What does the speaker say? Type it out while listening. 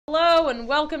Hello and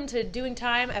welcome to Doing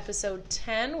Time, episode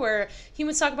 10, where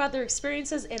humans talk about their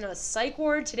experiences in a psych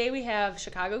ward. Today we have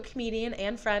Chicago comedian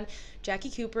and friend Jackie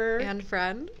Cooper. And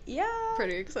friend. Yeah.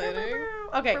 Pretty exciting.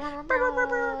 Okay.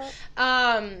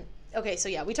 Okay, so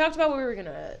yeah, we talked about what we were going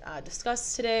to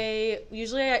discuss today.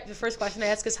 Usually the first question I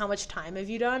ask is how much time have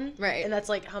you done? Right. And that's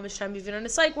like how much time you've been in a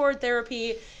psych ward,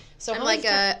 therapy. So I'm like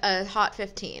a hot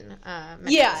 15.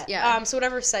 Yeah. So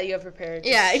whatever set you have prepared.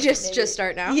 Just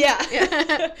start now.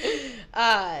 Yeah.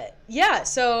 Yeah.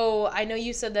 So I know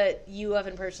you said that you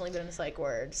haven't personally been in a psych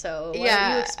ward. So why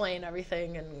don't you explain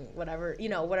everything and whatever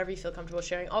you feel comfortable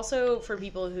sharing. Also for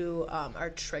people who are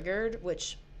triggered,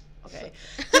 which. Okay,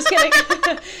 just kidding.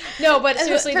 No, but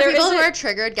seriously, for people who are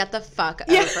triggered, get the fuck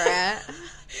over it.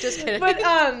 Just kidding.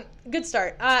 But good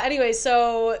start. Anyway,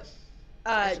 so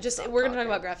we're gonna talk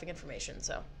about graphic information.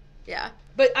 So yeah,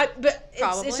 but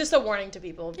it's just a warning to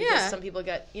people because some people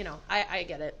get I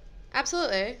get it.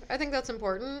 Absolutely, I think that's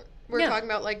important. We're talking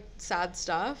about like sad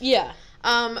stuff. Yeah.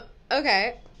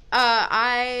 Okay.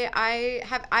 I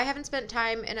haven't spent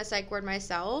time in a psych ward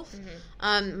myself.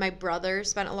 Mm-hmm. My brother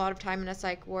spent a lot of time in a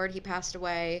psych ward. He passed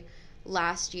away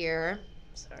last year.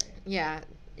 Sorry. Yeah.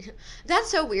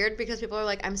 That's so weird because people are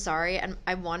like, I'm sorry, and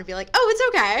I want to be like, oh,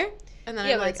 it's okay. And then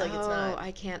I'm like, it's not.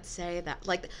 I can't say that.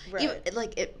 Like, right.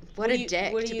 What a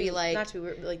dick to be like. Not to be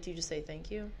weird, like, do you just say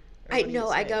thank you? I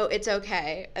go, it's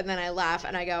okay, and then I laugh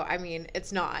and I go, I mean,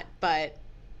 it's not, but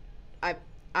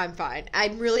I'm fine.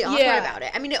 I'm really awkward about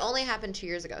it. I mean, it only happened 2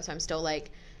 years ago, so I'm still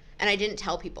like, and I didn't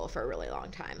tell people for a really long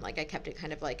time. Like, I kept it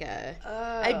kind of like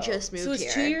I just moved here. So it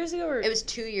was 2 years ago? Or? It was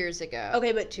 2 years ago.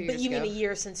 Okay, but you mean a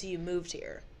year since you moved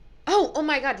here? Oh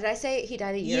my God, did I say he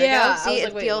died a year ago? See,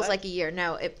 it feels like a year.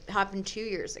 No, it happened 2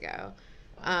 years ago.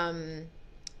 2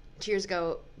 years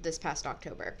ago this past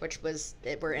October,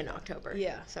 we're in October.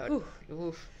 Yeah. So,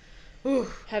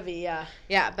 heavy, yeah.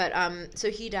 Yeah, but, so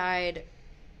he died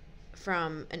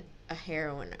from a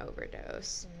heroin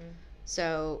overdose. Mm-hmm.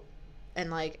 So,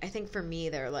 and like, I think for me,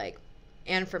 they're like,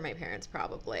 and for my parents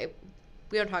probably,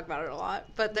 we don't talk about it a lot,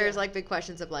 but there's like big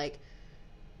questions of like,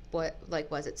 what,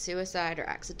 like, was it suicide or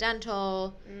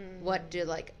accidental? Mm. What do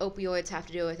like opioids have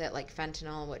to do with it? Like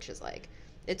fentanyl, which is like,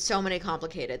 it's so many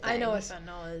complicated things. I know what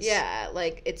fentanyl is. Yeah,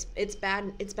 like it's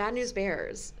bad news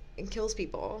bears. It kills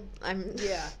people. I would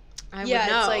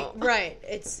know. It's like, right.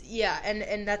 It's,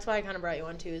 and that's why I kind of brought you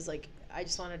on, too, is, like, I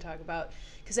just want to talk about,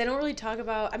 because I don't really talk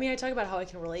about, I talk about how I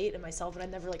can relate in myself, and I've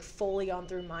never, like, fully gone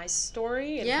through my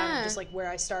story, and kind of just, like, where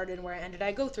I started and where I ended.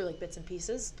 I go through, like, bits and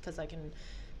pieces, because I can,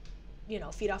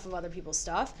 feed off of other people's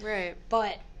stuff. Right.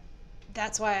 But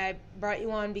that's why I brought you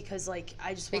on, because, like,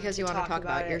 I just wanted to talk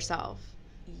about yourself.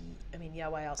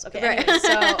 Why else? Okay, right.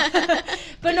 Anyway,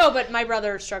 so, but my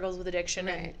brother struggles with addiction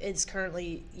and is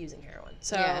currently using heroin.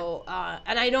 So,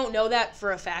 and I don't know that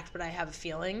for a fact, but I have a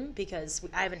feeling because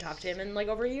I haven't talked to him in like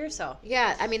over a year, so.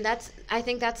 Yeah, I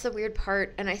think that's the weird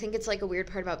part, and I think it's like a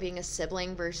weird part about being a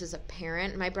sibling versus a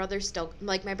parent. My brother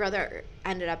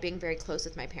ended up being very close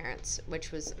with my parents,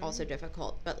 which was also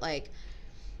difficult, but like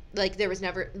there was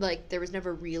never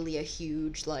really a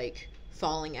huge, like,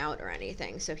 falling out or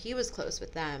anything, so he was close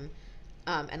with them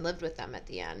and lived with them at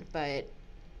the end, but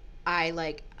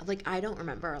I I don't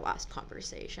remember our last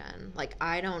conversation. Like,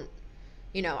 I don't,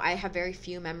 I have very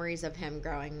few memories of him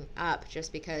growing up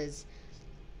just because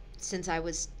since I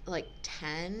was like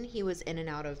 10 he was in and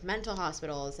out of mental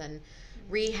hospitals and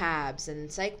rehabs and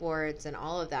psych wards and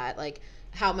all of that. Like,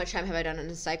 how much time have I done in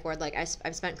a psych ward? Like,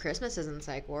 I've spent Christmases in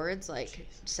psych wards, like,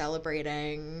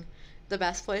 celebrating the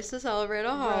best place to celebrate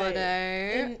a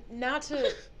holiday. And not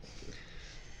to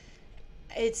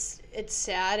it's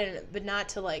sad, but not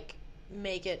to like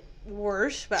make it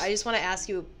worse, but I just want to ask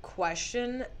you a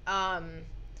question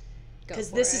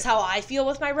because this is how I feel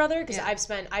with my brother, because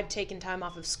I've taken time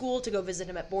off of school to go visit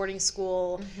him at boarding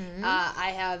school. Mm-hmm.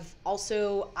 I have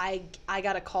also I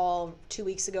got a call 2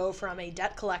 weeks ago from a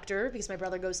debt collector because my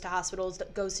brother goes to hospitals,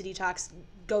 goes to detox,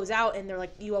 goes out, and they're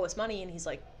like, you owe us money, and he's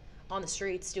like on the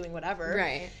streets doing whatever.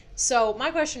 Right. So my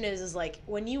question is like,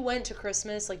 when you went to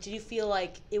Christmas, like, did you feel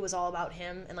like it was all about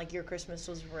him and like your Christmas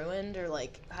was ruined, or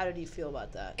like how did you feel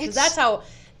about that? Because that's how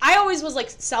I always was, like,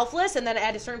 selfless, and then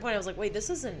at a certain point I was like, wait,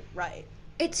 this isn't right.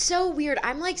 It's so weird.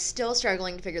 I'm like still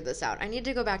struggling to figure this out. I need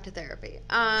to go back to therapy.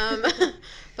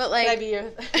 But like, Can I be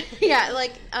your yeah,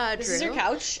 like this Drew, is your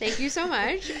couch. Thank you so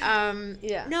much.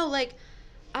 Yeah. No, like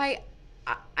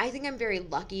I think I'm very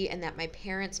lucky in that my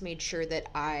parents made sure that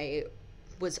I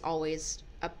was always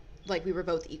like, we were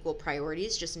both equal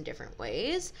priorities, just in different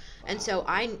ways. Wow. And so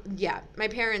my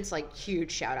parents, like,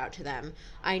 huge shout out to them.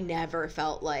 I never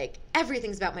felt like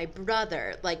everything's about my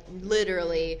brother. Like,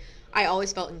 literally, I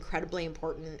always felt incredibly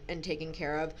important and taken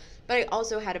care of. But I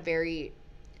also had a very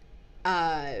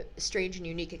strange and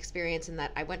unique experience in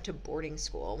that I went to boarding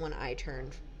school when I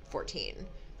turned 14.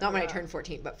 Not when I turned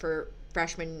 14, but for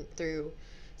freshman through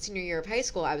senior year of high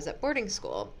school, I was at boarding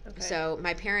school. Okay. So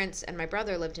my parents and my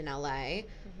brother lived in LA.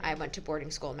 Mm-hmm. I went to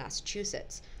boarding school in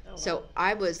Massachusetts. Oh, wow. So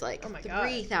I was like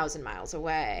 3,000 miles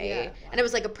away. Yeah, wow. And it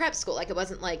was like a prep school. Like, it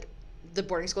wasn't like the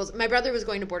boarding schools. My brother was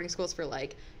going to boarding schools for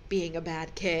like being a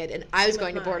bad kid, and I was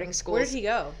going to boarding schools. Where did he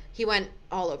go? He went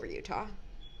all over Utah.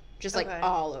 Just like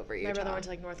all over Utah. My brother went to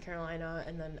like North Carolina,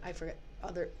 and then I forget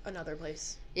another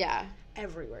place. Yeah.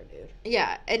 Everywhere, dude.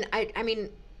 Yeah, and I mean,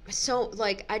 so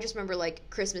like I just remember like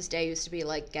Christmas Day used to be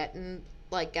like get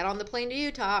on the plane to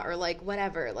Utah or like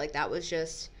whatever. Like that was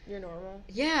just your normal.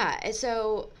 Yeah, and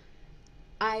so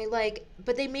I like,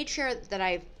 but they made sure that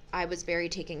I was very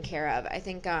taken care of. I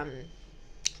think I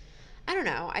don't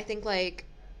know. I think like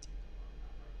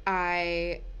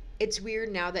it's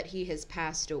weird now that he has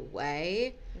passed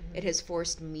away. Mm-hmm. It has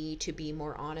forced me to be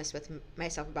more honest with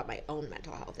myself about my own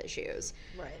mental health issues.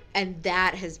 Right. And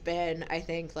that has been, I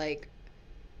think, like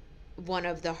one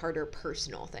of the harder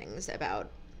personal things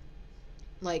about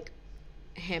like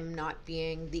him not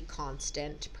being the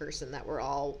constant person that we're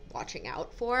all watching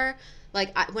out for.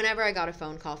 Like whenever I got a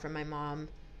phone call from my mom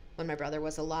when my brother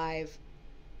was alive,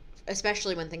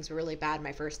 especially when things were really bad,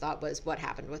 my first thought was, what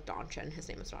happened with Donchin? His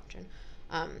name was Donchin.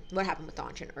 What happened with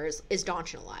Donchin? Or is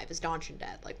Donchin alive? Is Donchin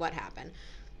dead? Like, what happened?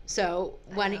 So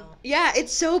when yeah,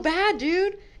 it's so bad,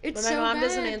 dude. It's so bad. When my mom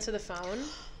doesn't answer the phone.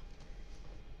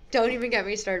 Don't even get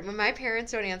me started. When my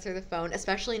parents don't answer the phone,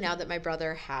 especially now that my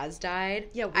brother has died,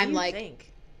 yeah, what do you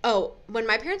think? Oh, when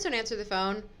my parents don't answer the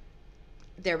phone,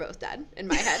 they're both dead in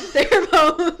my head. They're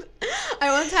both.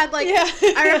 I once had like, yeah.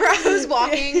 I remember I was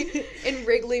walking in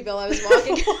Wrigleyville. I was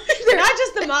walking. They're not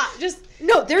just the mom, just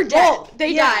no, they're dead. Both.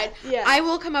 They died. Yeah. I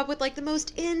will come up with like the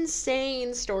most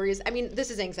insane stories. I mean,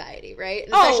 this is anxiety, right?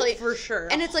 And especially, for sure.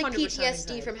 And it's like PTSD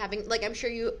anxiety. From having, like, I'm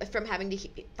sure you from having to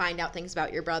find out things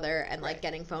about your brother and like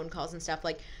getting phone calls and stuff.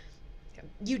 Like,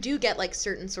 you do get like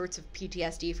certain sorts of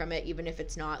PTSD from it, even if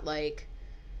it's not like.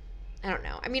 I don't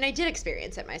know. I mean, I did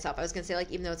experience it myself. I was going to say,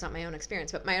 like, even though it's not my own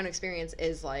experience, but my own experience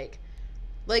is, like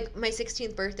my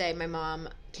 16th birthday, my mom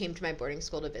came to my boarding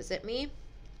school to visit me. It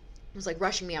was, like,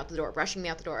 rushing me out the door.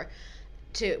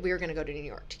 We were going to go to New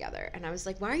York together. And I was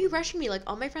like, why are you rushing me? Like,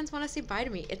 all my friends want to say bye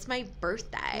to me. It's my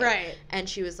birthday. Right. And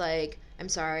she was like, I'm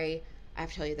sorry. I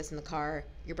have to tell you this in the car.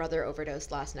 Your brother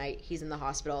overdosed last night. He's in the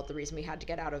hospital. The reason we had to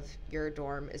get out of your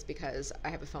dorm is because I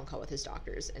have a phone call with his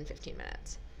doctors in 15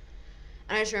 minutes.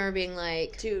 And I just remember being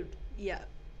like... Dude, yeah.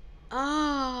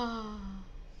 Oh,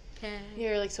 okay.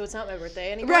 You're like, so it's not my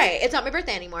birthday anymore? Right, it's not my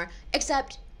birthday anymore.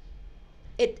 Except,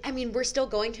 we're still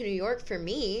going to New York for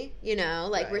me, you know?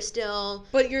 Like, we're still...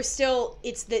 But you're still...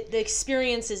 It's the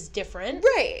experience is different.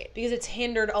 Right. Because it's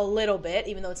hindered a little bit,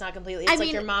 even though it's not completely... It's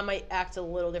like your mom might act a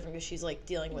little different because she's, like,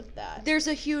 dealing with that. There's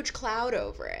a huge cloud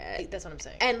over it. That's what I'm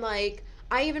saying. And, like,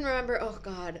 I even remember... Oh,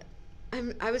 God...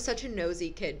 I was such a nosy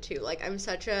kid too. Like I'm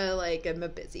a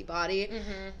busybody.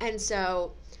 Mm-hmm. And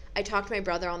so I talked to my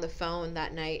brother on the phone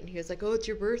that night and he was like, "Oh, it's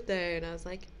your birthday." And I was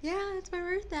like, "Yeah, it's my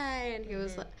birthday." And he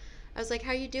was like, I was like,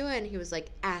 "How you doing?" He was like,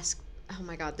 oh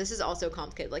my God, this is also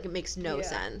complicated. Like it makes no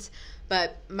sense.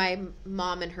 But my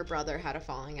mom and her brother had a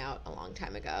falling out a long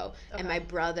time ago. Okay. And my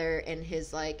brother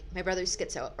my brother's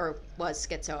was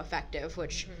schizoaffective,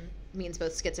 which means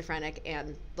both schizophrenic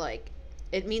and like,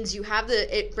 it means you have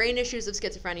the brain issues of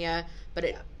schizophrenia, but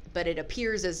it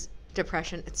appears as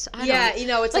depression. It's it's like,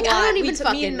 a lot. I don't even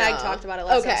fucking me and Meg talked about it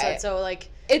last episode, so like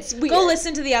it's weird. Go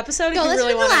listen to the episode. Go if you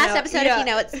really want to know. Listen to the last episode if you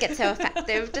know what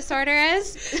schizoaffective disorder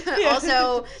is.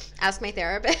 Also, ask my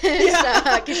therapist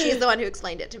because she's the one who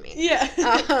explained it to me. Yeah.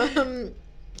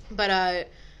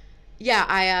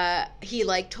 He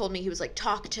like told me, he was like,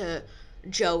 talk to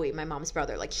Joey, my mom's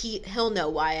brother. Like he'll know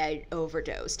why I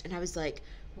overdosed, and I was like.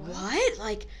 What?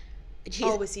 Like,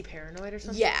 was he paranoid or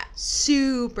something? Yeah,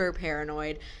 super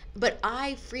paranoid. But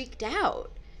I freaked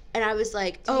out. And I was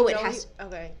like,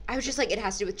 okay. I was just like, it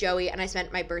has to do with Joey. And I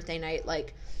spent my birthday night,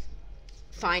 like,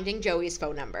 finding Joey's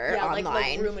phone number online.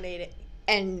 Like ruminating.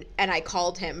 And I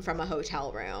called him from a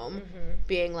hotel room,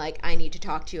 being like, I need to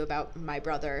talk to you about my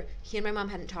brother. He and my mom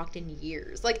hadn't talked in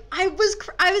years. Like, I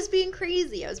was being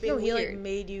crazy. I was being weird. He, like,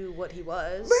 made you what he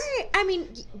was. Right. I mean,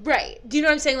 right. Do you know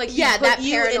what I'm saying? Like, he put that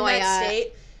you paranoia. In that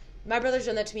state. My brother's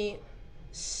done that to me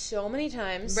so many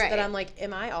times that I'm like,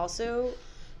 am I also...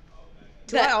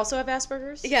 Do I also have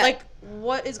Asperger's? Yeah. Like,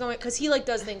 what is going... Because he, like,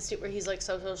 does things, too, where he's, like,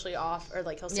 so socially off, or,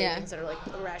 like, he'll say things that are, like,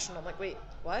 irrational. I'm like, wait,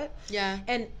 what? Yeah.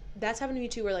 And that's happened to me,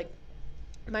 too, where, like,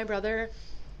 my brother,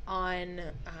 on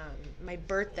my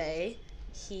birthday,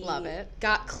 he Love it.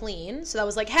 got clean. So that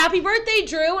was like, happy birthday,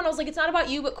 Drew. And I was like, it's not about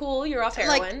you, but cool. You're off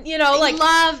heroin. Like, you know, like.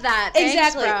 Love that.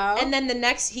 Exactly. Thanks, bro. And then the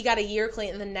next, he got a year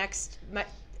clean. And the next,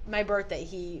 my birthday,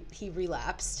 he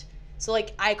relapsed. So,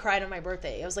 like, I cried on my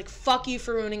birthday. I was like, fuck you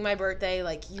for ruining my birthday.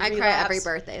 Like, you relapsed. cry every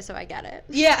birthday, so I get it.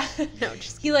 Yeah. No,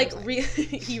 just he, like,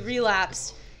 he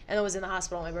relapsed and then was in the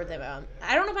hospital on my birthday.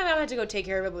 I don't know if my mom had to go take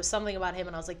care of it, but it was something about him.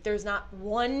 And I was like, there's not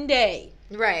one day.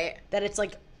 Right. That it's,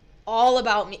 like, all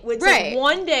about me. It's, right. like,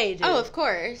 one day, dude. Oh, of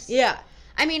course. Yeah.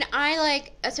 I mean, I,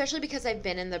 like, especially because I've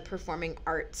been in the performing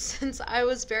arts since I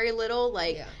was very little,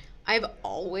 like, yeah. I've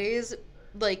always,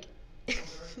 like...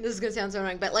 this is gonna sound so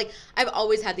annoying, but like I've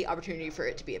always had the opportunity for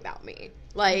it to be about me.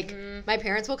 Like my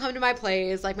parents will come to my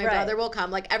plays, like my brother will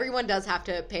come. Like everyone does have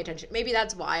to pay attention. Maybe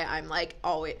that's why I'm like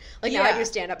always like now I do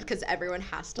stand up because everyone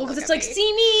has to. Well, because it's like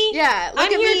see me, yeah, look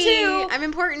I'm at here me. Too. I'm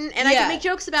important, and I can make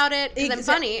jokes about it because I'm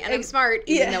funny and I'm smart,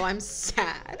 even though I'm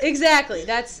sad. Exactly.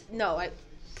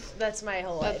 That's my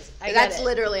whole life. That's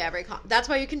literally every. That's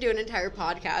why you can do an entire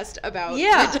podcast about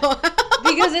mental health.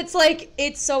 Because it's like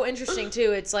it's so interesting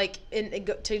too. It's like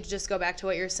to just go back to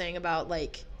what you're saying about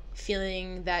like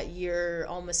feeling that you're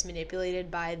almost manipulated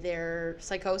by their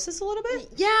psychosis a little bit.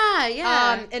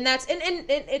 Yeah. And that's and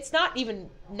it's not even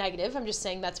negative. I'm just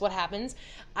saying that's what happens.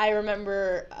 I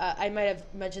remember I might have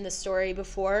mentioned this story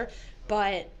before,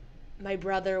 but my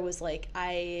brother was like,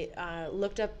 I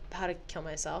looked up how to kill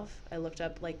myself. I looked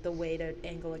up like the way to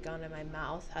angle a gun in my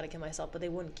mouth, how to kill myself, but they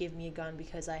wouldn't give me a gun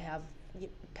because I have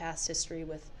past history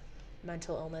with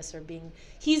mental illness or being.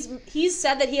 He's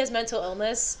said that he has mental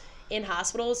illness in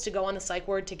hospitals to go on the psych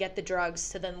ward to get the drugs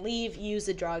to then leave, use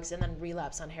the drugs, and then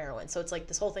relapse on heroin. So it's like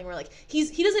this whole thing where like he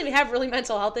doesn't even have really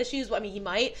mental health issues. I mean, he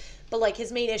might, but like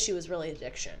his main issue is really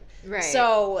addiction. Right.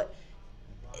 So.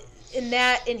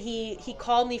 And he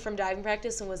called me from diving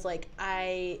practice and was like,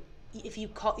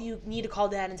 you need to call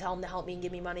Dad and tell him to help me and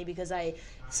give me money because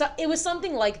it was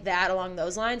something like that along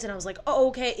those lines. And I was like, oh,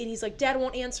 okay. And he's like, Dad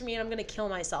won't answer me and I'm going to kill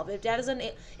myself. If Dad doesn't,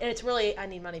 and it's really, I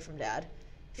need money from Dad.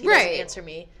 If he doesn't answer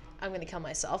me, I'm going to kill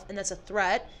myself. And that's a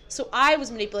threat. So I was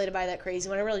manipulated by that crazy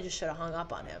when I really just should have hung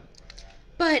up on him.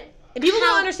 But... And people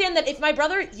don't understand that if my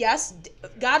brother, yes,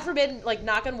 God forbid, like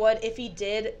knock on wood, if he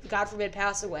did, God forbid,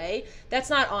 pass away, that's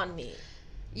not on me.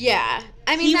 Yeah.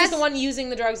 I mean, he was the one using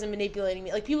the drugs and manipulating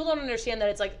me. Like, people don't understand that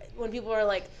it's like, when people are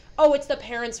like, oh, it's the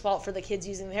parents' fault for the kids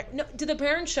using the hair. No, do the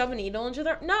parents shove a needle into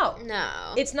their... No.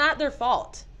 It's not their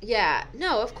fault. Yeah.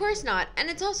 No, of course not. And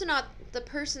it's also not the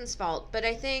person's fault. But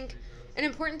I think an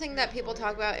important thing that people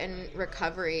talk about in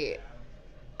recovery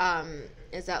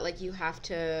is that, like, you have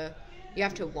to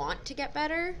want to get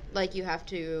better. Like, you have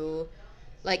to,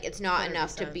 like, it's not 100%.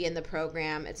 Enough to be in the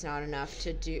program. It's not enough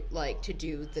to do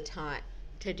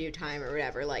time or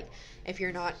whatever. Like, if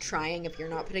you're not trying, if you're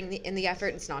not putting in the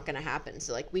effort, it's not going to happen.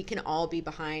 So, like, we can all be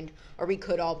behind, or we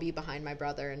could all be behind my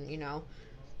brother and, you know,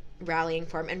 rallying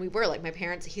for him. And we were,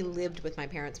 like, he lived with my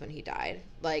parents when he died.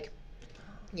 Like,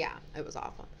 yeah, it was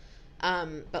awful.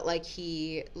 But, like,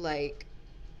 he, like,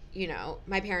 you know,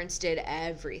 my parents did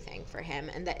everything for him,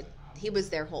 and that he was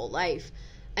their whole life,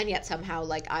 and yet somehow,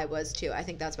 like, I was too. I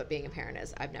think that's what being a parent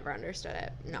is. I've never understood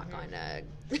it. Not going to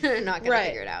figure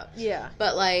it out. Yeah.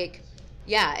 But, like,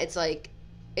 yeah, it's like,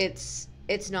 it's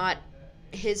not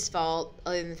his fault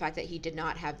other than the fact that he did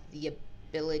not have the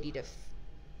ability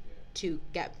to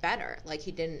get better. Like,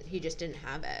 he just didn't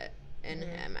have it in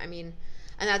him. I mean,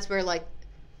 and that's where, like,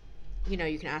 you know,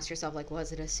 you can ask yourself, like,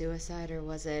 was it a suicide or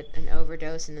was it an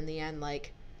overdose? And in the end,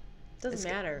 like,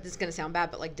 doesn't matter. This is gonna sound bad,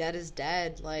 but like, dead is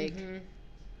dead. Like,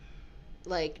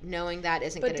 like knowing that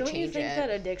isn't gonna change it. But don't you think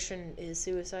that addiction is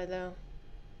suicide though?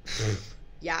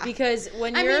 Yeah. Because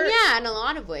when you're, I mean, yeah, in a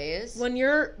lot of ways. When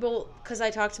you're, well, because I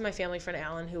talked to my family friend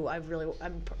Alan, who I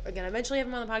eventually have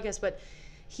him on the podcast, but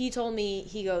he told me,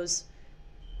 he goes,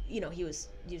 you know, he was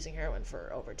using heroin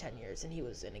for over 10 years and he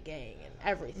was in a gang and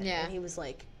everything. Yeah. And he was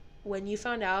like, when you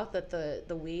found out that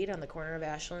the weed on the corner of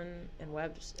Ashland and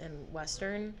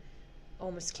Western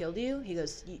almost killed you, he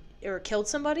goes, or killed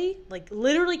somebody, like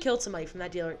literally killed somebody from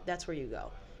that dealer, that's where you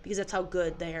go, because that's how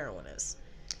good the heroin is.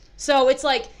 So it's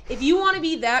like, if you want to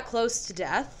be that close to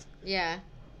death, yeah,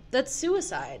 that's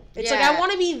suicide. It's like, I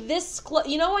want to be this close.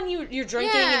 You know, when you're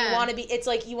drinking and you want to be, it's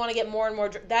like you want to get more and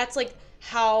more. That's like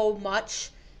how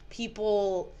much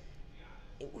people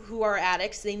who are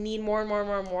addicts, they need more and more and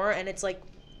more and more, and it's like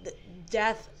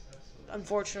death,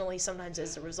 unfortunately, sometimes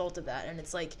is a result of that. And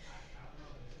it's like,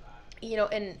 you know,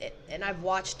 and I've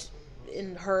watched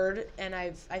and heard, and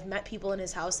I've met people in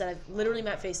his house that I've literally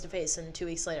met face to face, and 2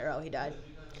 weeks later, oh, he died.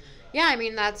 Yeah, I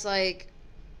mean, that's like,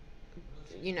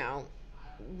 you know,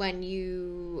 when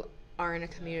you are in a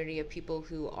community of people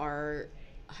who are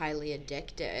highly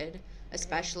addicted,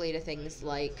 especially to things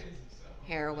like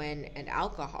heroin and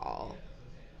alcohol,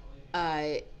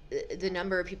 the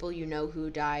number of people who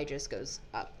die just goes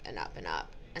up and up and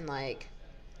up. And, like,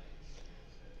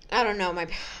 I don't know, my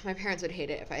parents would hate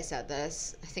it if I said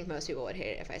this. I think most people would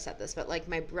hate it if I said this, but, like,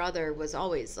 my brother was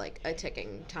always, like, a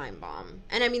ticking time bomb.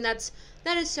 And I mean, that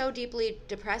is so deeply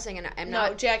depressing, and I'm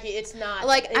not... No, Jackie, it's not.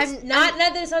 Like, it's not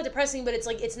that it's not depressing, but it's,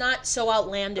 like, it's not so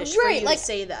outlandish for you to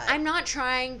say that. I'm not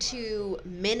trying to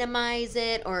minimize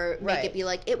it or make it be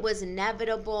like, it was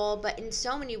inevitable, but in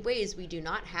so many ways, we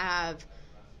don't have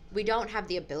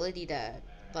the ability to,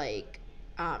 like,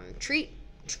 treat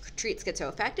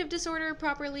schizoaffective disorder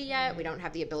properly yet. We don't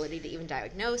have the ability to even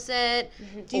diagnose it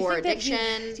or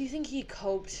addiction. Do you think he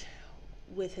coped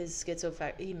with his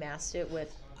schizoaffective? He masked it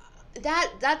with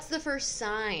that's the first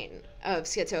sign of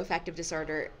schizoaffective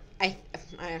disorder.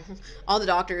 All the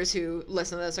doctors who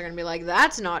listen to this are going to be like,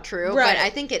 that's not true. Right. But I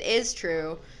think it is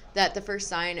true that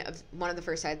one of the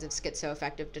first signs of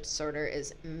schizoaffective disorder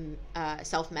is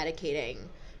self-medicating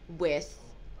with,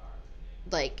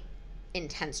 like,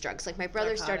 intense drugs. Like, my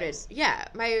brother started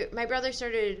my brother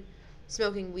started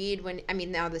smoking weed when, I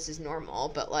mean, now this is normal,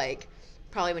 but, like,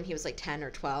 probably when he was like 10 or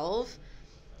 12.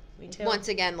 Me too. Once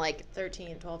again, like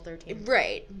 12, 13.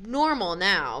 Right. Normal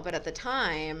now, but at the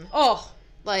time,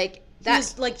 like, that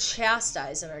was, like,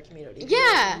 chastised in our community.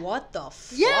 Yeah. Like, what the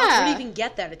fuck? Yeah. Where do you even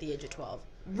get that at the age of 12?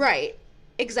 Right.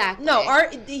 Exactly. No,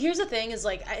 here's the thing is,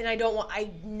 like, and I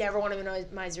never want to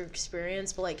minimize your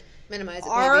experience, but, like, minimize it,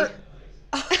 baby.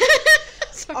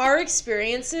 Our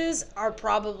experiences are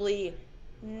probably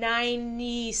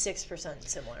 96%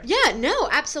 similar. Yeah, no,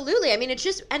 absolutely. I mean, it's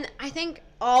just, and I think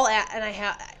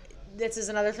this is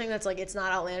another thing that's, like, it's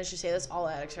not outlandish to say this, all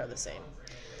addicts are the same.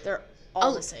 They're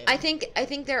all the same. I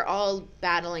think they're all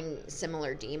battling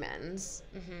similar demons.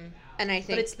 Mm-hmm. And I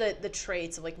think, but it's the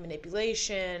traits of, like,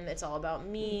 manipulation. It's all about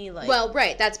me. Like, well,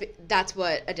 right. That's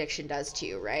what addiction does to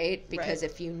you, right? Because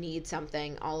if you need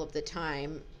something all of the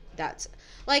time, that's,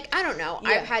 like, I don't know.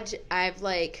 Yeah.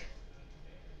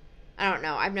 I don't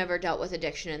know. I've never dealt with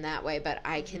addiction in that way, but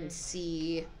I can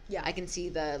see. Yeah. I can see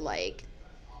the, like,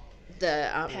 the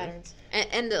patterns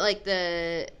and the, like,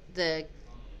 the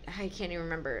I can't even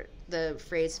remember the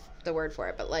word for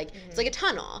it, but, like, it's like a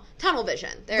tunnel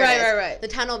vision. There it is. Right. The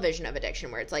tunnel vision of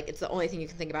addiction, where it's like, it's the only thing you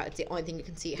can think about. It's the only thing you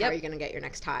can see. How are you going to get your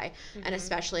next high? Mm-hmm. And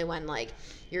especially when, like,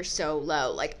 you're so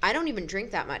low. Like, I don't even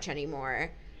drink that much anymore.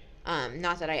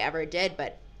 Not that I ever did,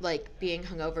 but, like, being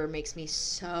hungover makes me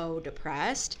so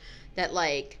depressed that,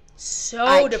 like,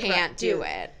 I can't do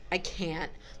it. I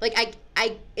can't. Like,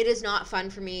 it is not fun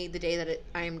for me the day that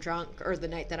I am drunk, or the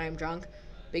night that I'm drunk,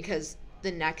 because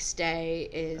the next day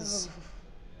is,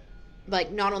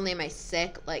 like, not only am I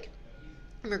sick, like,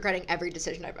 I'm regretting every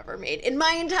decision I've ever made in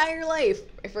my entire life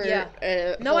for a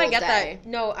No, whole I get day. that.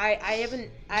 No, I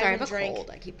haven't. Sorry, I have a drank. cold.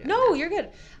 I keep doing No, that. You're good.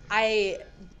 I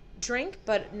drink,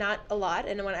 but not a lot.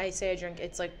 And when I say I drink,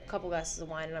 it's like a couple glasses of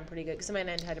wine, and I'm pretty good because I'm an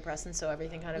antidepressant, so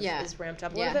everything kind of is ramped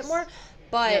up a little bit more.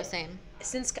 But same.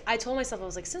 Since I told myself, I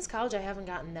was like, since college, I haven't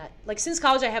gotten that. Like, since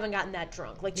college, I haven't gotten that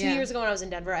drunk. Like, 2 years ago when I was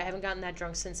in Denver, I haven't gotten that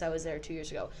drunk since I was there 2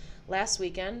 years ago. Last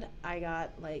weekend, I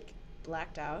got, like,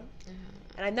 blacked out.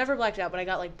 And I've never blacked out, but I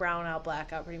got, like, brown out,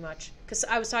 blackout pretty much. Because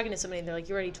I was talking to somebody, and they're like,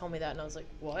 you already told me that. And I was like,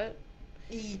 what?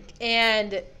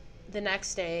 And the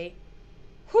next day,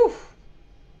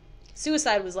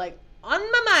 suicide was, like, on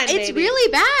my mind, It's baby.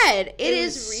 really bad. It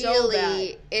is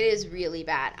bad. really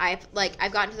bad.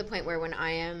 I've gotten to the point where when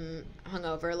I am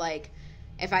hungover, like,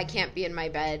 if I can't be in my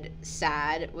bed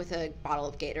sad with a bottle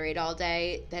of Gatorade all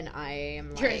day, then I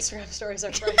am, like... Your Instagram stories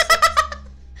are priceless.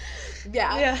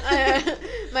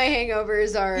 My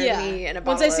hangovers are me in a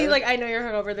bottle. Once I see, like, I know you're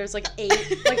hungover, there's, like,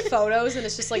 8, like, photos, and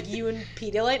it's just, like, you and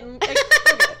Pedialyte, and, like,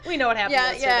 we know what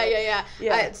happened. Yeah.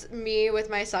 It's me with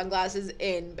my sunglasses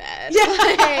in bed. Yeah.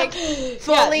 Like,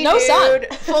 fully no nude. Sun.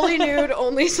 Fully nude,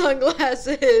 only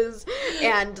sunglasses,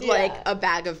 and, like, a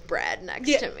bag of bread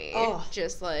next to me. Oh.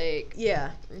 Just, like,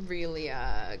 really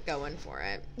going for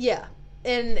it. Yeah.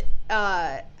 And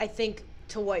I think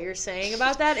to what you're saying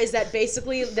about that is that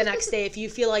basically the next day, if you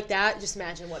feel like that, just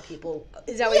imagine what people...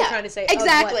 Is that what you're trying to say?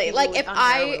 Exactly. Like,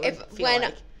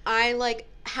 when I, like,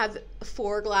 have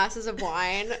 4 glasses of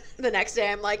wine the next day,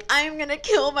 I'm like, I'm gonna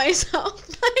kill myself.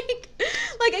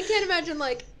 like I can't imagine,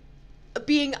 like,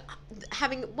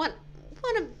 having one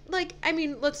of, like, I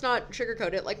mean, let's not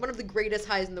sugarcoat it, like, one of the greatest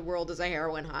highs in the world is a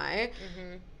heroin high,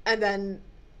 and then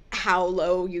how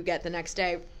low you get the next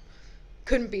day.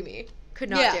 Couldn't be me. Could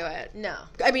not do it. No.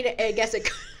 I mean, I guess it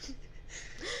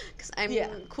because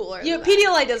I'm cooler. Yeah,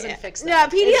 Pedialyte doesn't fix that. Yeah,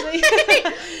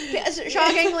 Pedialyte.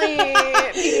 Shockingly,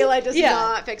 Pedialyte does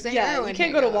not fix a heroin. You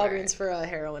can't go to Walgreens for a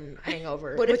heroin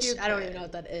hangover. Which I don't even know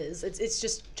what that is. It's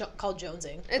just called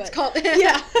jonesing. It's called What?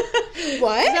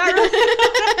 I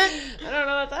don't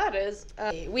know what that is.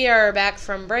 We are back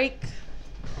from break.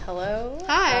 Hello.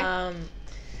 Hi.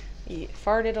 You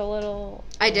farted a little.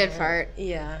 I did fart.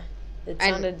 Yeah. It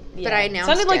sounded. But I announced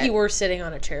it sounded like it. you were sitting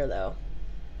on a chair though.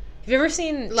 Have you ever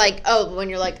seen like when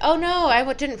you're like, oh no,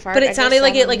 I didn't fart. But it sounded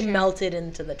like it like melted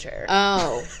into the chair.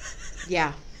 Oh,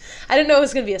 yeah. I didn't know it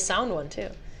was gonna be a sound one too.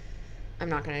 I'm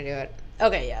not gonna do it.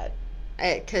 Okay, yeah.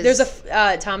 Because there's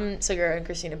a Tom Segura and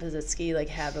Christina Pazitsky like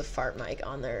have a fart mic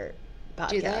on their podcast,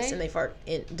 do they? And they fart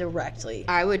in directly.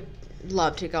 I would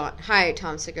love to go on. Hi,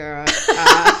 Tom Segura.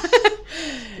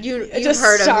 You've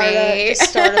heard of me. Just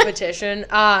start a petition.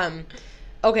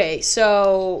 Okay,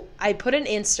 so I put an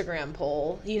Instagram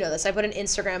poll. You know this. I put an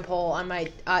Instagram poll on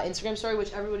my Instagram story,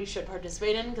 which everybody should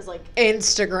participate in because, like,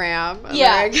 Instagram.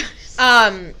 Yeah.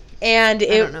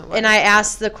 And I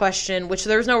asked the question, which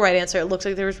there was no right answer. It looks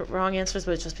like there was wrong answers,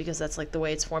 but it's just because that's like the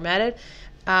way it's formatted.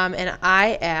 And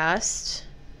I asked.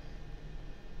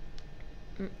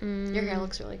 Your hair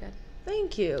looks really good.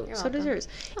 Thank you. You're so welcome. does yours.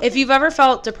 If you've ever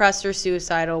felt depressed or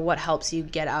suicidal, what helps you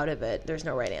get out of it? There's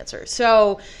no right answer.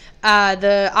 So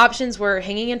the options were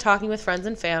hanging and talking with friends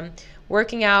and fam,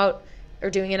 working out or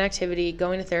doing an activity,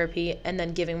 going to therapy, and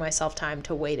then giving myself time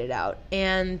to wait it out.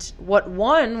 And what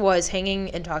won was hanging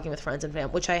and talking with friends and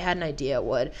fam, which I had an idea it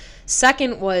would.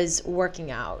 Second was working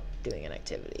out, doing an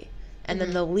activity. And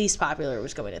then the least popular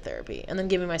was going to therapy. And then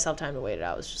giving myself time to wait it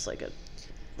out was just like a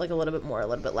little bit more, a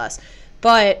little bit less.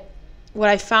 But what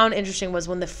I found interesting was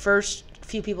when the first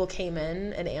few people came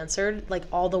in and answered, like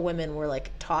all the women were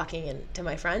like talking to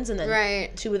my friends, and then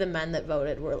two of the men that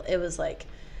voted it was like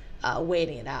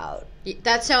waiting it out.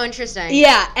 That's so interesting.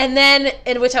 Yeah, and then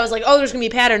in which I was like, oh, there's gonna be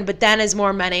a pattern. But then as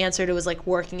more men answered, it was like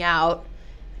working out,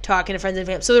 talking to friends and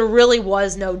family. So there really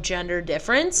was no gender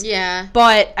difference. Yeah.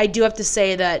 But I do have to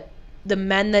say that the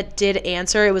men that did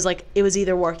answer, it was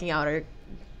either working out or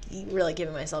really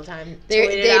giving myself time to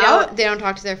wait it out. They don't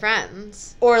talk to their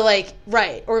friends. Or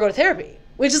or go to therapy.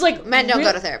 Which is like men don't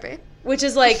go to therapy. Which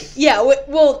is like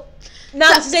well,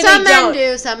 not to say some they don't.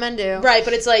 Men do, some men do. Right,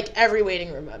 but it's like every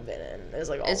waiting room I've been in is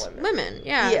like all it's women.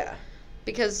 Yeah. Yeah.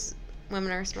 Because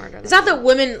women are smarter. It's not that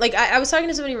women like I was talking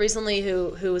to somebody recently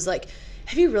who was like,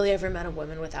 have you really ever met a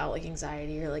woman without like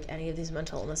anxiety or like any of these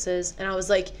mental illnesses? And I was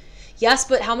like, yes,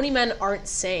 but how many men aren't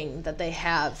saying that they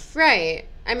have? Right.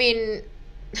 I mean,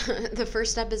 the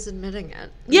first step is admitting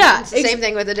it. Yeah. It's the same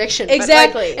thing with addiction.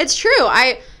 Exactly. But, like, it's true.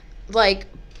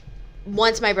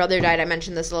 Once my brother died, I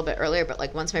mentioned this a little bit earlier, but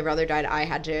like once my brother died, I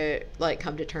had to like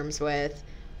come to terms with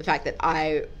the fact that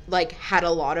I like had a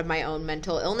lot of my own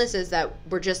mental illnesses that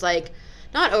were just like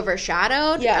not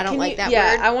overshadowed. Yeah, I don't like that word.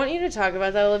 Yeah, I want you to talk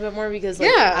about that a little bit more because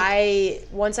like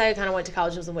once I kind of went to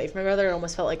college and was away from my brother, it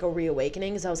almost felt like a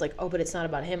reawakening because I was like, oh, but it's not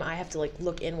about him. I have to like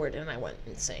look inward, and I went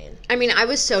insane. I mean, I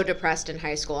was so depressed in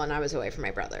high school, and I was away from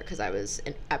my brother because I was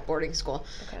at boarding school,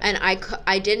 and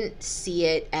I didn't see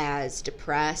it as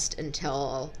depressed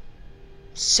until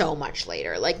so much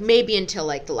later, like maybe until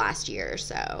like the last year or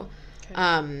so.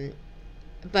 Okay.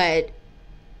 But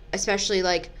especially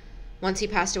like once he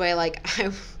passed away, like I,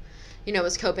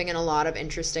 was coping in a lot of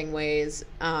interesting ways.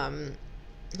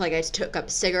 Like I took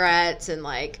up cigarettes and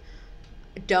like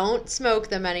don't smoke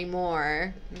them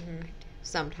anymore. Mm-hmm.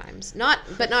 Sometimes, not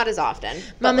as often.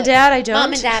 Mom and Dad, I don't.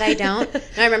 Mom and Dad, I don't.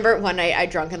 And I remember one night I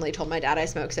drunkenly told my dad I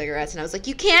smoked cigarettes, and I was like,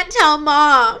 "You can't tell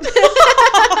Mom."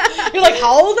 You're like,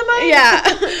 how old am I?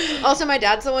 Yeah. Also, my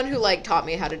dad's the one who like taught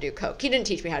me how to do coke. He didn't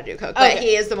teach me how to do coke, but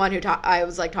he is the one who taught. I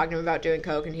was like talking to him about doing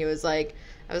coke, and he was like,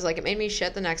 I was like, it made me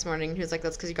shit the next morning. He was like,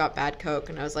 that's because you got bad coke.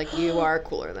 And I was like, you are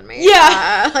cooler than me.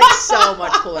 Yeah. Like, so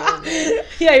much cooler than me.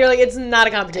 Yeah, you're like, it's not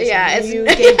a competition. Yeah.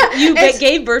 You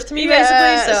gave birth to me,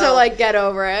 basically. So, like, get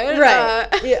over it. Right.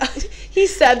 Yeah. He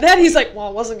said that. He's like, well,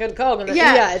 it wasn't good coke. And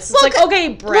it's like, okay,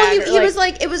 Brad. Well, he was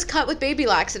like, it was cut with baby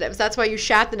laxatives. That's why you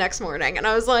shat the next morning. And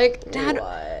I was like, Dad,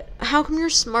 what? How come you're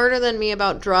smarter than me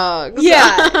about drugs?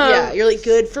 Yeah. Yeah. You're like,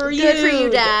 good for you. Good for you,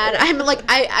 Dad. I'm like,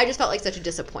 I just felt like such a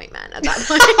disappointment at that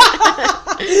point.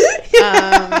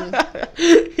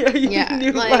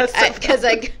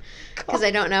 Because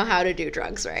I don't know how to do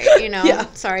drugs right, Yeah.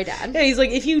 Sorry, Dad. Yeah, he's like,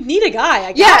 if you need a guy,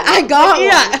 I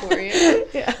got one for you.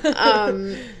 Yeah.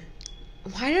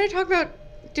 Why did I talk about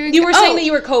doing? You were saying that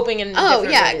you were coping in.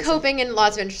 Ways. Coping in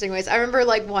lots of interesting ways. I remember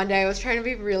like one day I was trying to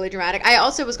be really dramatic. I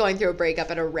also was going through a breakup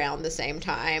at around the same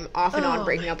time, off and on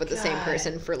breaking up with the same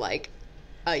person for like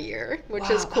a year, which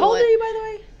is cool. How old are you, by the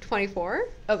way? 24.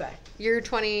 Okay. You're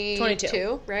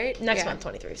 22, right? Next month,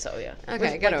 23, so yeah.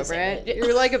 Okay, get over it.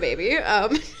 You're like a baby. We're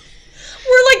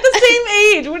like the same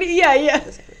age. What do you, yeah.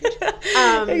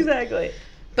 Exactly.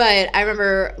 But I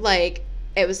remember, like,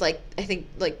 it was, like, I think,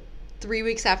 like, 3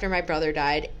 weeks after my brother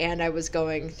died, and I was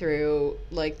going through,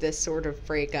 like, this sort of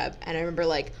breakup, and I remember,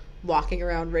 like, walking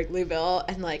around Wrigleyville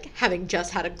and, like, having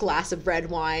just had a glass of red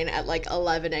wine at, like,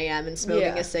 11 a.m. and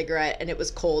smoking a cigarette, and it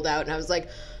was cold out, and I was, like,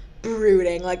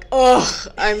 brooding, like,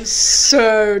 ugh, I'm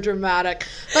so dramatic.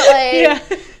 But,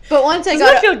 like, but once I got...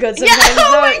 Doesn't that feel good sometimes? Yeah,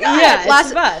 oh my God. Yeah, it's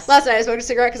the best. Last night I smoked a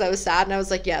cigarette because I was sad, and I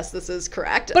was like, yes, this is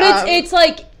correct. But it's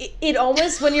like, it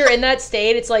almost, when you're in that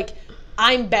state, it's like,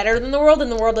 I'm better than the world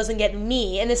and the world doesn't get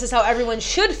me, and this is how everyone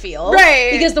should feel. Right.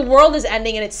 Because the world is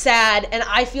ending and it's sad, and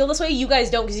I feel this way, you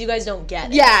guys don't, because you guys don't get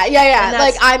it. Yeah.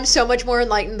 Like, I'm so much more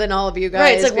enlightened than all of you guys.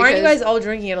 Right, it's like, why aren't you guys all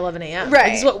drinking at 11 a.m.? Right.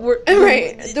 Like, this is what we're...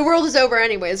 Right. The world is over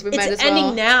anyways, we might as well. It's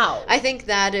ending now. I think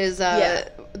that is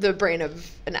the brain of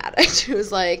an addict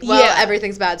who's like, well,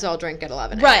 everything's bad, so I'll drink at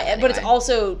 11 a.m. Right, anyway. but it's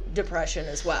also depression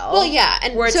as well. Well, yeah,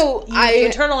 and where so you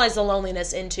internalize the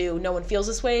loneliness into no one feels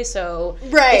this way, so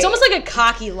right. It's almost like a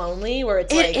cocky lonely, where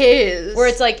it's like... It is. Where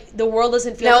it's like, the world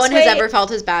doesn't feel this way. No one has ever felt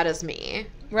as bad as me.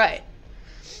 Right.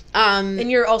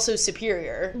 And you're also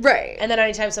superior. Right. And then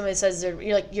anytime somebody says,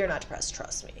 you're like, you're not depressed,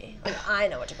 trust me. Like, I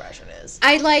know what depression is.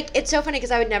 It's so funny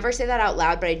because I would never say that out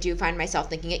loud, but I do find myself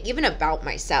thinking it even about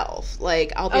myself.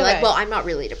 Like, I'll be like, well, I'm not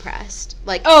really depressed.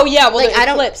 Like, oh, yeah, well, like,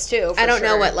 it flips too. I don't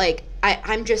know what, like,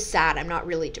 I'm just sad. I'm not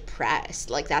really depressed.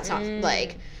 Like, that's not,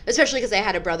 like, especially because I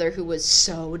had a brother who was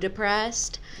so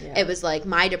depressed. Yeah. It was like,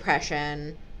 my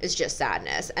depression is just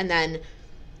sadness. And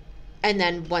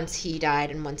then once he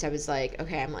died and once I was like,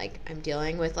 okay, I'm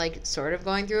dealing with, like, sort of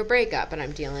going through a breakup, and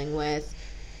I'm dealing with,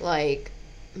 like,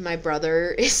 my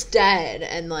brother is dead,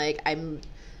 and, like, I'm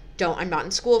not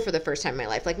in school for the first time in my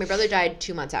life. Like, my brother died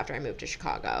 2 months after I moved to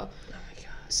Chicago. Oh my God.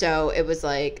 So it was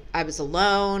like, I was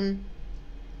alone.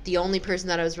 The only person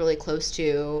that I was really close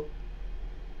to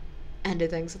ended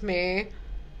things with me.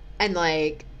 And,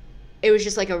 like, it was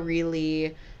just, like, I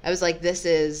was like, this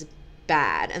is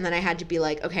bad. And then I had to be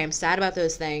like, okay, I'm sad about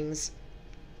those things.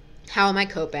 How am I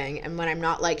coping? And when I'm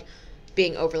not, like,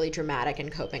 being overly dramatic and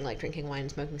coping, like drinking wine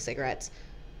and smoking cigarettes,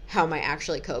 how am I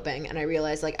actually coping? And I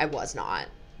realized, like, I was not.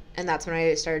 And that's when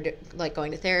I started, like,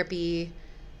 going to therapy.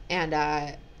 And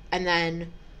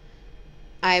then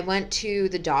I went to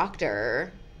the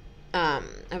doctor. I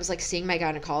was, like, seeing my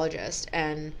gynecologist,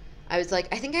 and I was like,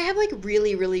 I think I have, like,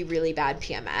 really, really, really bad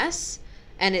PMS,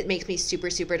 and it makes me super,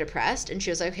 super depressed. And she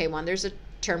was like, okay, there's a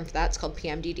term for that. It's called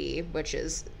PMDD, which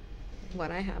is what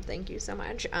I have. Thank you so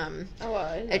much. I didn't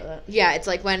know that. Yeah, it's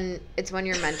like when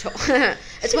you're mental.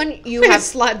 It's when you have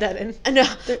slide that in. No,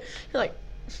 you're like.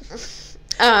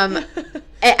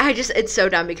 It's so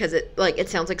dumb because it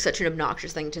sounds like such an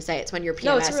obnoxious thing to say. It's when your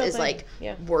PMS is like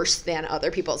worse than other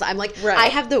people's. I'm like, I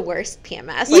have the worst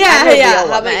PMS. Like, I'm a real woman.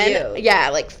 How about you? Yeah,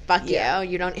 like, fuck you.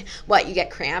 You don't. What, you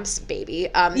get cramps, baby?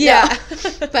 Yeah.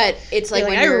 No. But it's like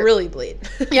when I really bleed.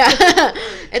 Yeah.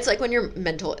 It's like when your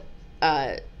mental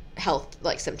health,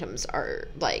 like, symptoms are,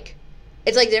 like,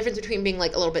 it's like the difference between being,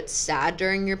 like, a little bit sad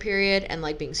during your period and,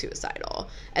 like, being suicidal.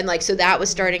 And, like, so that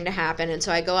was starting to happen. And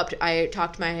so I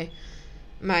talked to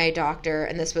my doctor,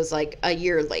 and this was, like, a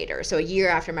year later. So a year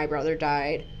after my brother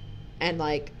died, and,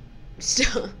 like,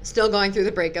 still going through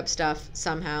the breakup stuff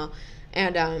somehow.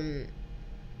 And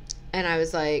I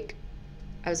was like,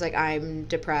 I'm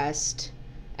depressed.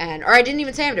 Or I didn't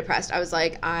even say I'm depressed. I was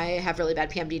like, I have really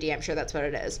bad PMDD. I'm sure that's what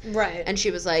it is. Right. And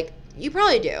she was like, you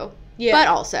probably do. Yeah. But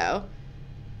also,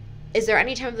 is there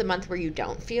any time of the month where you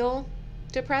don't feel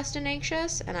depressed and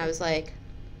anxious? And I was like,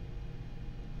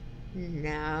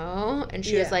 no. And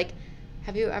she was like,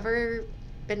 have you ever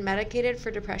been medicated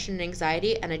for depression and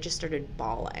anxiety? And I just started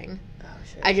bawling. Oh,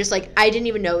 shit. I just, like, I didn't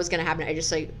even know it was going to happen. I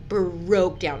just, like,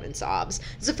 broke down in sobs.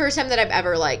 It's the first time that I've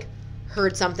ever, like,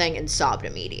 heard something and sobbed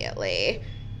immediately.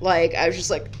 Like, I was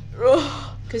just like,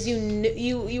 ugh. Because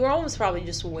you were almost probably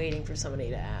just waiting for somebody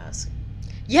to ask.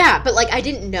 Yeah, but, like, I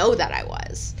didn't know that I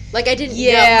was. Like, I didn't know.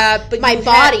 Yeah, but my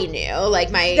body knew.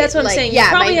 Like, my... That's what I'm like, saying. You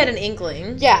probably had an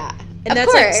inkling. Yeah, and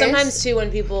that's, like, sometimes, too,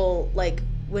 when people, like,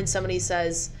 when somebody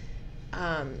says,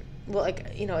 well,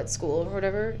 like, you know, at school or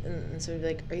whatever, and so they'd be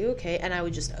like, are you okay? And I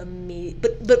would just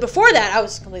immediately... But before that, I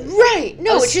was completely... Right.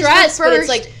 No, it's stressed, but it's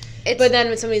like... But then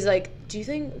when somebody's like, do you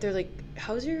think... They're like,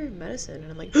 how's your medicine?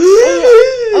 And I'm like...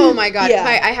 Oh, my God. Yeah.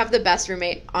 I have the best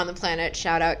roommate on the planet.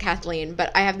 Shout out Kathleen.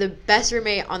 But I have the best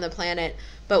roommate on the planet.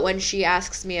 But when she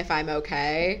asks me if I'm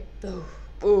okay...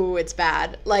 Ooh, it's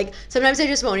bad. Like, sometimes I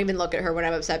just won't even look at her when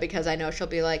I'm upset because I know she'll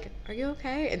be like, are you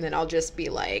okay? And then I'll just be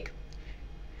like,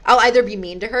 I'll either be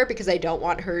mean to her because I don't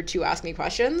want her to ask me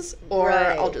questions, or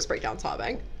I'll just break down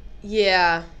sobbing.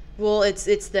 Yeah. Well,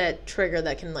 it's that trigger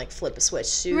that can, like, flip a switch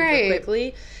super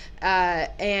quickly.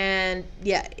 And,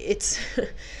 yeah, it's...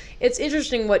 It's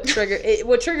interesting what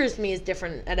triggers me is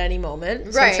different at any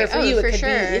moment. So I'm sure for you,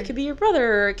 it could be your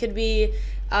brother, or it could be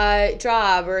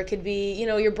job, or it could be, you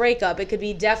know, your breakup. It could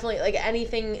be definitely, like,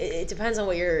 anything. It depends on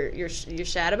what you're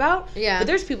sad about. Yeah. But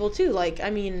there's people too. Like, I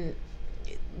mean,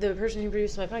 the person who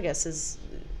produced my podcast is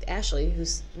Ashley,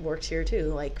 who's worked here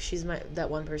too. Like, she's that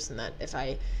one person that if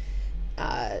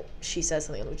she says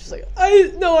something, I'm just like,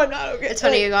 I'm not okay. It's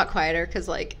funny you got quieter because,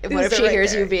 like, what if she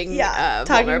hears you being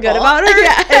talking vulnerable? good about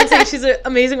her and saying she's an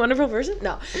amazing, wonderful person?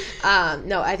 No,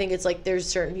 I think it's like there's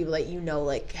certain people that, you know,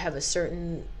 like, have a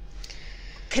certain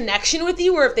connection with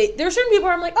you, or there's certain people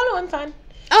where I'm like, oh no, I'm fine.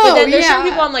 But then there's certain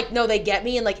people I'm like, no, they get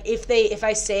me, and, like, if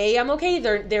I say I'm okay,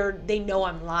 they know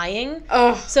I'm lying.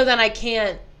 So then I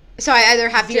can't. So I either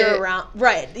have to around,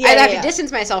 right? Yeah, I have to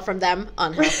distance myself from them,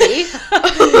 unhealthy.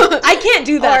 I can't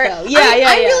do that though.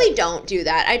 I really don't do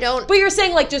that. I don't. But you're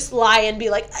saying, like, just lie and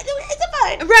be like, I don't. It's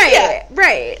fine.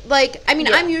 Right. Like, I mean,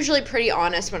 I'm usually pretty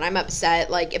honest when I'm upset.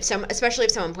 Like, especially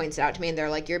if someone points it out to me and they're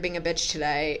like, "You're being a bitch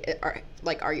today," or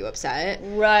like, "Are you upset?"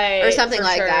 Right. Or something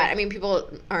like that. I mean, people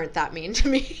aren't that mean to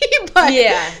me, but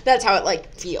that's how it,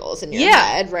 like, feels in your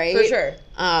head, right? For sure.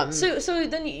 So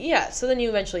then you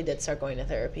eventually did start going to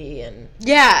therapy, and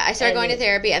I started going to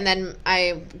therapy, and then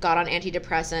I got on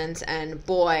antidepressants, and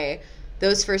boy,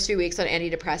 those first few weeks on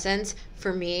antidepressants,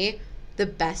 for me, the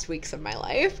best weeks of my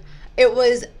life. It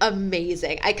was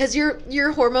amazing. Because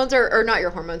your hormones or not your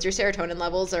hormones, your serotonin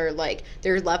levels are, like,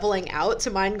 they're leveling out.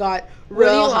 So mine got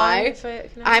real high.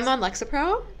 I'm on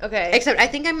Lexapro. Okay. Except I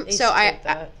think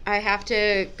I have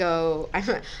to go.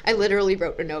 I literally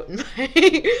wrote a note in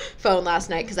my phone last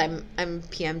night because I'm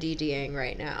PMDDing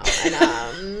right now.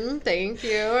 And thank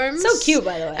you. I'm so cute,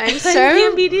 by the way. I'm so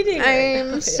PMDDing.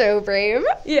 I'm so brave.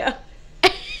 Yeah.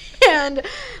 And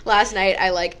last night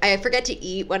I forget to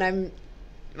eat when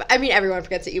everyone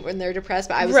forgets to eat when they're depressed,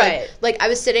 but I was like I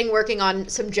was sitting working on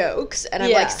some jokes, and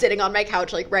I'm like sitting on my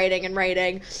couch, like, writing,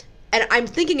 and I'm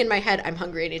thinking in my head, I'm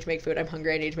hungry, I need to make food, I'm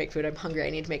hungry, I need to make food, I'm hungry, I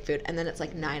need to make food, and then it's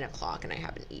like 9:00 and I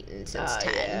haven't eaten since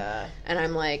 10, and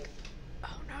I'm like,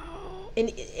 oh no. And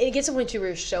it gets to a point too where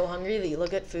you're so hungry that you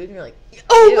look at food and you're like,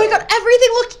 oh ew. My god, everything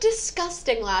looked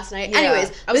disgusting last night.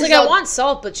 Anyways, I was like, I want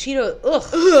salt, but Cheetos,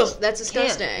 ugh, that's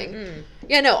disgusting.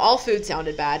 Yeah, no, all food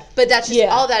sounded bad. But that's just,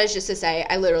 all that is just to say,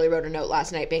 I literally wrote a note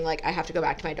last night being like, I have to go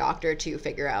back to my doctor to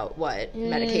figure out what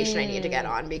medication I need to get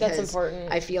on, because that's important.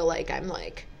 I feel like I'm,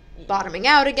 like, bottoming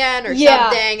out again or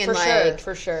something. And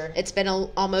for sure. It's been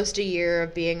almost a year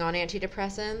of being on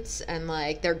antidepressants, and,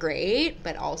 like, they're great,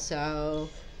 but also...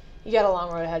 You got a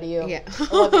long road ahead of you. Yeah.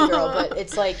 I love you, girl, but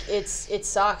it's like, it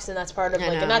sucks, and that's part of,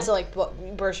 like, and not to, like,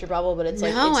 burst your bubble, but it's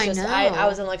like, it's just, I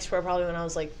was in Lexapro probably when I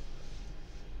was, like,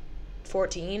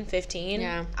 14, 15.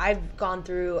 Yeah. I've gone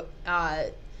through,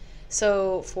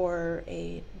 so for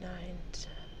 8, 9,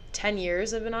 10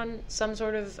 years I've been on some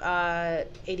sort of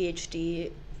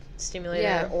ADHD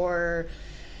stimulator or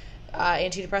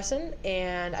antidepressant,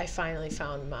 and I finally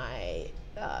found my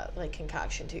like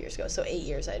concoction 2 years ago. So 8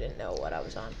 years I didn't know what I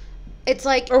was on. It's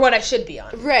like... Or what I should be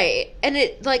on. Right. And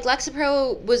it, like,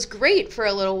 Lexapro was great for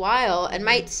a little while, and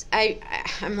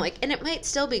I'm like, and it might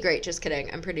still be great. Just kidding.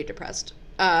 I'm pretty depressed.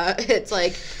 It's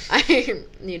like, I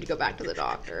need to go back to the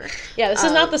doctor. Yeah, this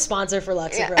is not the sponsor for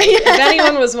Lexapro. If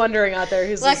anyone was wondering out there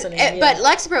who's listening. But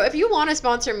Lexapro, if you want to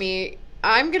sponsor me,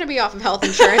 I'm going to be off of health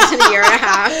insurance in a year and a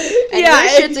half. And your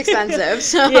shit's expensive.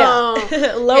 So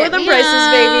lower the prices,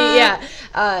 baby.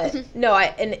 Yeah. No,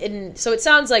 and so it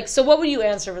sounds like, so what would you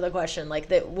answer for the question? Like,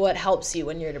 that, what helps you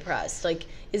when you're depressed? Like,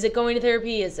 is it going to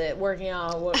therapy? Is it working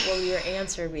out? What would your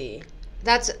answer be?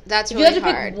 That's if really you had to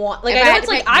hard. Pick one, like, I know it's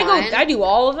like I do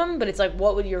all of them, but it's like,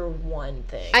 what would your one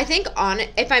thing? I think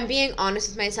if I'm being honest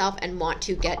with myself and want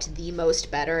to get the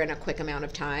most better in a quick amount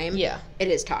of time, it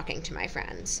is talking to my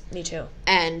friends. Me too.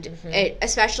 And it,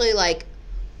 especially, like,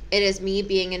 it is me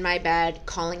being in my bed,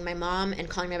 calling my mom and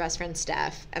calling my best friend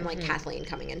Steph, and like Kathleen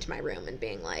coming into my room and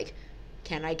being like,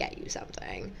 "Can I get you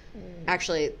something?"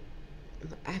 Actually,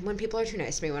 when people are too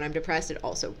nice to me when I'm depressed, it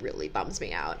also really bums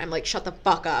me out. I'm like, shut the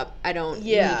fuck up. I don't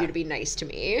need you to be nice to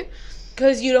me.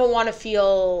 Because you don't want to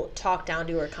feel talked down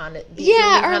to or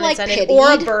or like pitied.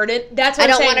 Or a burden. That's what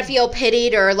I don't want to feel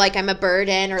pitied or like I'm a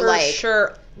burden or for like...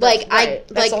 sure. Like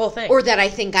that's the whole thing. Or that I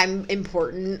think I'm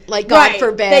important. Like, God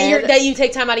forbid. That you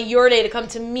take time out of your day to come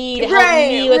to me to help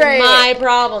me with my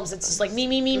problems. It's just like me.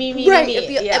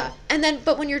 Yeah. And then,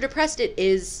 but when you're depressed, it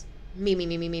is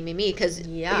me, because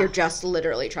you're just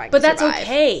literally trying to survive. But that's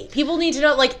okay. People need to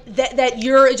know, like, that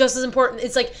you're just as important.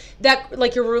 It's like that,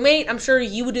 like your roommate, I'm sure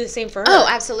you would do the same for her. Oh,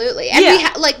 absolutely. And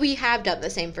we have done the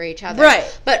same for each other.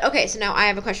 Right. But, okay, so now I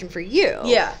have a question for you.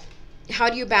 Yeah. How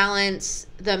do you balance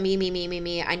the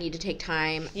me, I need to take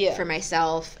time for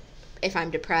myself if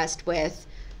I'm depressed with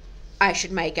I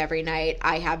should mic every night.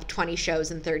 I have 20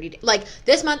 shows in 30 days. Like,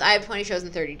 this month I have 20 shows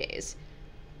in 30 days.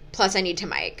 Plus, I need to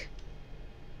mic.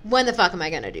 When the fuck am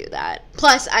I going to do that?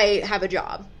 Plus, I have a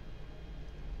job.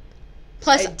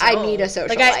 Plus, I need a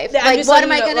social life. Like, what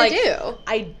am I going to do?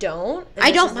 I don't.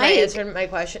 I don't mic. Answering my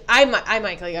question. I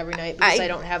mic, like, every night because I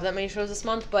don't have that many shows this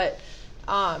month. But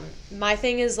my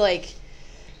thing is, like,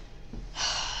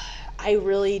 I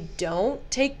really don't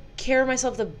take care of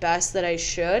myself the best that I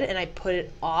should, and I put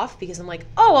it off because I'm like,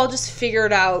 oh, I'll just figure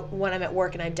it out when I'm at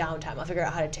work and I have downtime. I'll figure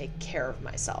out how to take care of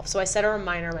myself. So I set a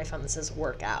reminder on my phone that says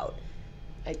work out.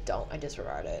 I don't. I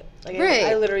disregard it. Like, right.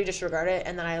 I literally disregard it,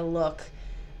 and then I look.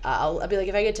 I'll be like,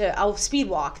 if I get to, I'll speed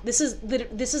walk. This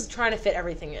is trying to fit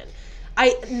everything in.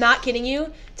 I'm not kidding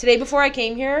you. Today before I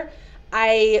came here,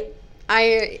 I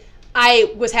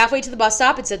was halfway to the bus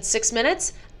stop. It said 6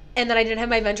 minutes. And then I didn't have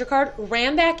my Venture card,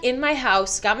 ran back in my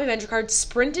house, got my Venture card,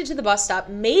 sprinted to the bus stop,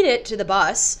 made it to the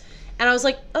bus, and I was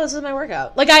like, oh, this is my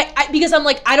workout. Like, I because I'm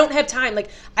like, I don't have time. Like,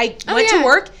 I went to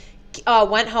work,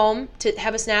 went home to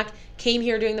have a snack, came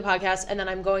here doing the podcast, and then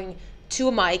I'm going to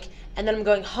a mic, and then I'm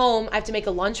going home. I have to make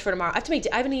a lunch for tomorrow.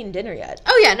 I haven't eaten dinner yet.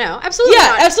 Oh, yeah, no, absolutely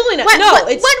not. Yeah, absolutely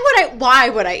not. Why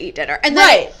would I eat dinner? And then,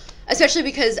 right. Especially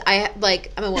because I'm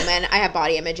a woman, I have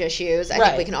body image issues. I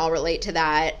think we can all relate to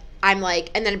that. I'm like,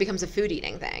 and then it becomes a food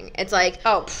eating thing. It's like,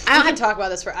 oh, we can talk about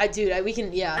this we can,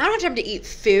 I don't have time to eat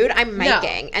food. I'm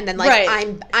miking, and then like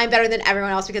I'm better than everyone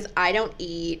else because I don't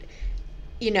eat.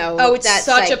 You know, oh, it's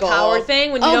such a power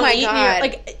thing when you don't eat. And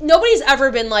like, nobody's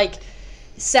ever been like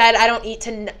said I don't eat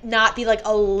to not be like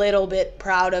a little bit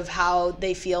proud of how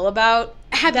they feel about.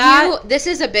 This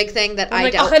is a big thing that I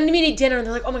don't. Oh, I didn't even eat dinner, and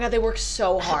they're like, oh my god, they work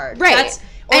so hard. Right.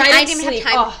 I didn't have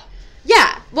time. Oh.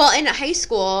 Yeah. Well, in high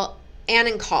school and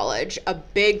in college, a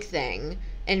big thing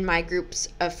in my groups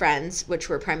of friends, which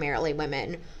were primarily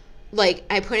women, like,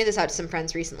 I pointed this out to some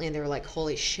friends recently, and they were like,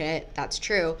 holy shit, that's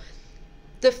true.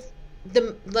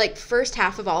 The like, first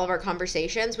half of all of our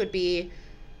conversations would be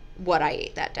what I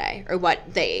ate that day, or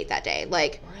what they ate that day.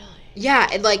 Like, really? Yeah,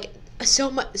 and like,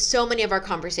 so many of our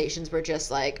conversations were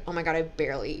just like, oh my god, I've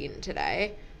barely eaten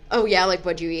today. Oh yeah, like,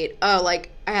 what'd you eat? Oh, like,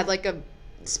 I had like a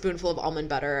spoonful of almond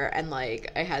butter, and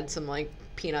like, I had some like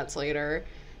peanuts later.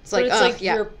 It's like,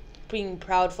 you're being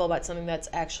proudful about something that's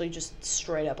actually just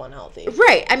straight up unhealthy.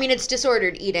 Right. I mean, it's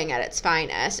disordered eating at its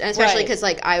finest. And especially because,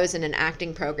 like, I was in an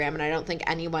acting program, and I don't think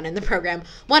anyone in the program,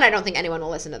 I don't think anyone will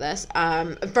listen to this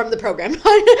from the program,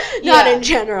 not in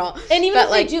general. And even if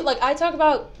they do, like, I talk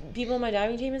about people in my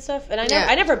diving team and stuff, and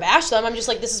I never bash them. I'm just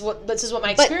like, this is what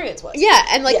my experience was. Yeah,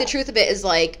 and, like, the truth of it is,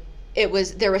 like, there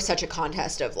was such a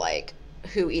contest of, like,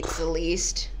 who eats the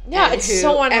least. Yeah, it's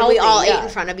so unhealthy. And we all ate in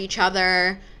front of each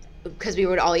other because we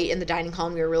would all eat in the dining hall,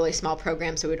 and we were a really small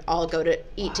program, so we'd all go to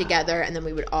eat together, and then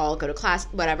we would all go to class,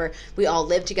 whatever. We all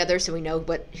lived together, so we know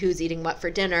who's eating what for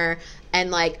dinner.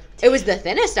 And, like, it was the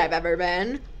thinnest I've ever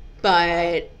been,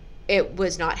 but it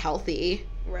was not healthy.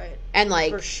 Right. And,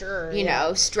 like, for sure, you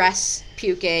know, stress,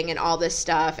 puking, and all this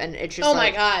stuff, and it's just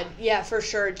my God. Yeah, for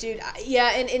sure, dude. Yeah,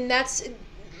 and that's...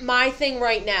 My thing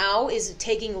right now is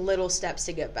taking little steps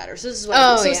to get better. So this is what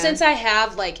I do. So since I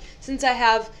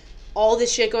have all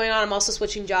this shit going on, I'm also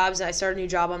switching jobs, and I start a new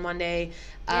job on Monday,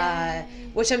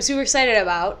 which I'm super excited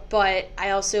about. But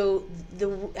I also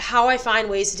how I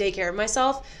find ways to take care of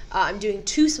myself. I'm doing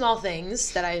 2 small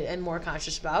things that I am more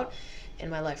conscious about in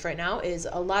my life right now. Is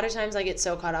a lot of times I get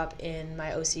so caught up in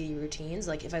my OCD routines.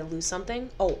 Like, if I lose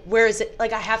something, where is it?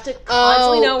 Like, I have to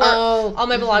constantly know where all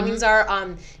my belongings are.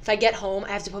 If I get home, I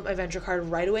have to put my Venture card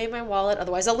right away in my wallet.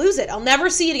 Otherwise, I'll lose it. I'll never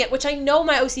see it again, which I know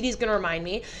my OCD is going to remind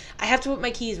me. I have to put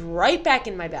my keys right back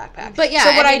in my backpack. But yeah, so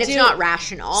I mean, it's not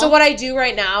rational. So what I do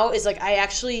right now is, like, I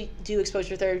actually do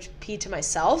exposure therapy to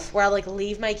myself, where I, like,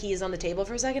 leave my keys on the table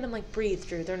for a second. I'm like, breathe,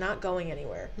 Drew. They're not going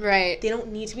anywhere. Right. They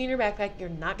don't need to be in your backpack. You're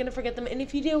not going to forget them. And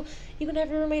if you do, you can have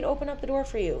your roommate open up the door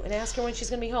for you and ask her when she's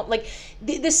going to be home. Like,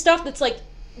 this stuff that's, like,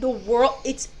 the world,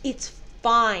 it's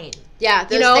fine. Yeah,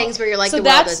 those things where you're like, the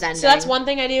world is ending. So that's one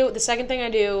thing I do. The second thing I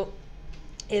do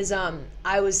is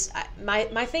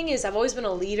my thing is, I've always been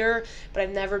a leader, but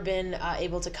I've never been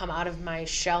able to come out of my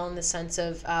shell in the sense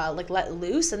of like, let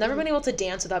loose. I've never been able to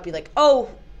dance without be like, oh,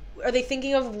 are they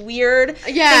thinking of weird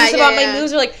things about my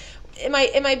moves, or like,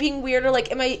 am I being weird, or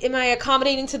like am I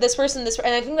accommodating to this person,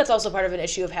 and I think that's also part of an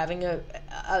issue of having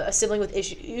a sibling with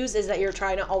issues, is that you're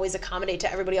trying to always accommodate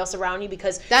to everybody else around you,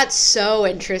 because that's so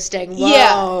interesting. Whoa.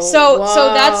 Yeah. So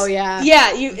that's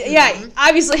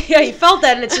obviously you felt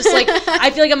that, and it's just like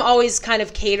I feel like I'm always kind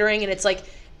of catering, and it's like,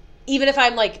 even if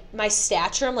I'm like my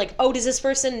stature, I'm like, oh, does this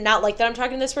person not like that I'm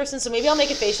talking to this person? So maybe I'll make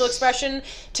a facial expression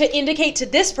to indicate to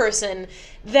this person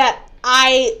that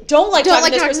I don't like talking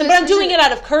to this person, but I'm doing it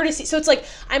out of courtesy. So it's like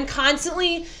I'm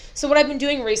constantly. So what I've been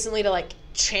doing recently to like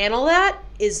channel that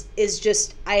is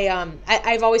just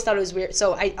I've always thought it was weird.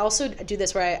 So I also do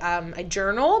this where I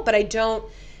journal, but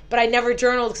I never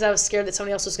journaled because I was scared that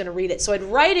somebody else was going to read it. So I'd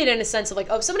write it in a sense of like,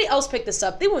 oh, if somebody else picked this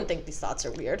up, they wouldn't think these thoughts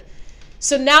are weird.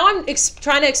 So now I'm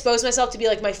trying to expose myself to be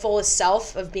like my fullest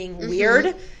self of being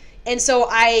weird. And so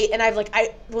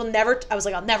I'll never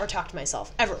talk to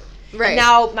myself ever. Right. And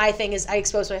now my thing is I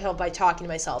expose myself by talking to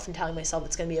myself and telling myself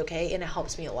it's going to be okay, and it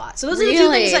helps me a lot. So those are the two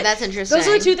things. That's interesting. Those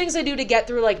are the two things I do to get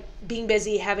through like being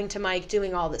busy, having to mic,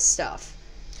 doing all this stuff.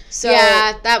 So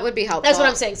yeah, that would be helpful. That's what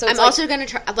I'm saying. So I'm also going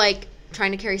to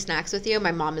trying to carry snacks with you.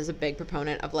 My mom is a big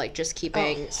proponent of like just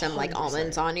keeping some like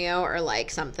almonds on you or like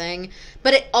something.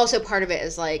 But it also, part of it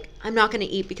is like, I'm not going to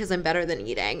eat because I'm better than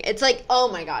eating. It's like, oh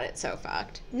my God, it's so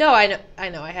fucked. No, I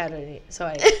know. I had it.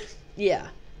 So yeah.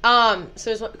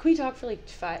 So can we talk for like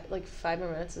 5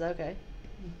 more minutes? Is that okay?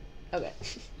 Okay.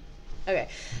 Okay.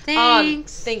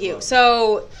 Thanks. Thank you.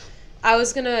 So I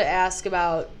was gonna ask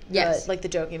about the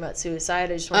joking about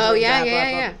suicide. I just wanted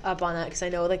to up on that, because I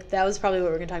know like that was probably what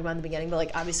we were gonna talk about in the beginning. But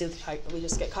like obviously we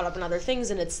just get caught up in other things,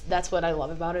 and that's what I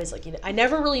love about it, is like, you know, I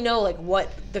never really know like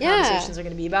what the conversations are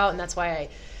gonna be about, and that's why I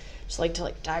just like to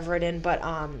like dive right in. But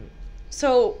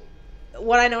so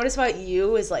what I noticed about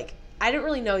you is like, I didn't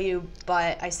really know you,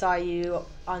 but I saw you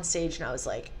on stage and I was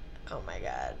like, oh my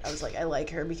God. I was like, I like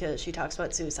her because she talks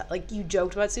about suicide. Like, you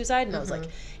joked about suicide, and I was like,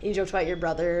 and you joked about your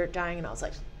brother dying, and I was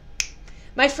like,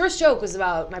 my first joke was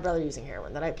about my brother using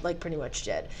heroin, that I like pretty much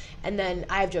did. And then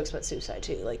I have jokes about suicide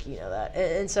too, like, you know that.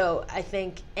 And so I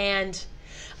think, and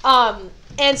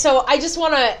so I just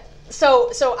want to,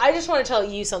 So I just want to tell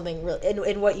you something real,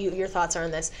 and what your thoughts are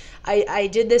on this. I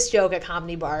did this joke at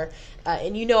Comedy Bar,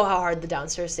 and you know how hard the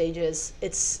downstairs stage is.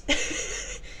 It's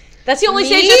that's the only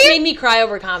stage that's made me cry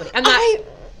over comedy.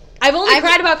 I've only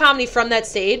cried about comedy from that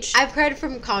stage. I've cried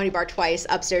from Comedy Bar twice,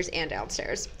 upstairs and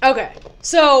downstairs. Okay,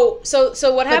 so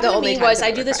what happened to me was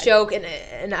I do this joke,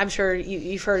 and I'm sure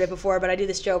you've heard it before, but I do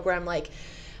this joke where I'm like,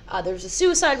 there was a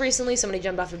suicide recently. Somebody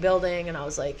jumped off a building, and I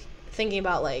was like thinking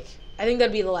about like, I think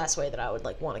that'd be the last way that I would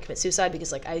like want to commit suicide,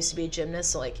 because like I used to be a gymnast,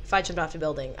 so like if I jumped off a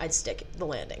building, I'd stick the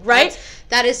landing, right?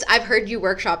 I've heard you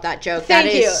workshop that joke.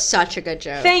 Thank you. That is such a good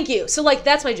joke. Thank you. So like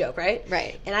that's my joke, right?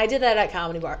 Right. And I did that at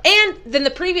Comedy Bar. And then the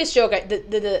previous joke,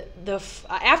 the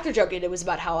after joke, it was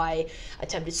about how I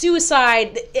attempted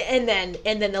suicide, and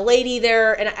then the lady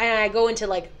there, and I go into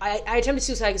like I attempted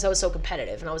suicide because I was so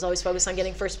competitive, and I was always focused on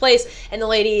getting first place. And the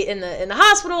lady in the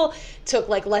hospital took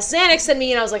like less Xanax than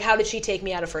me, and I was like, how did she take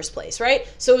me out of first place? Right?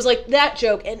 So it was like that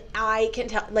joke, and I can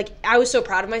tell, like, I was so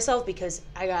proud of myself because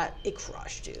I got it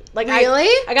crushed, dude. Like, really?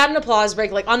 I got an applause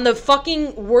break, like, on the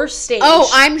fucking worst stage. Oh,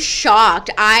 I'm shocked.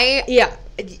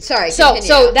 Sorry. So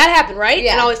that happened, right?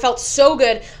 Yeah. And it felt so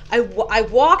good. I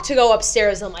walked to go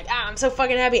upstairs, and I'm like, I'm so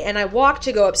fucking happy. And I walked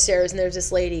to go upstairs, and there's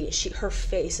this lady. Her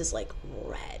face is like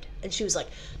red, and she was like,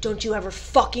 don't you ever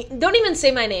fucking, don't even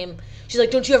say my name. She's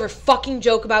like, don't you ever fucking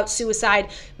joke about suicide.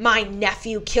 My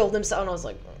nephew killed himself. And I was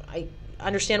like, I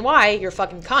understand why, you're a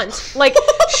fucking cunt. Like,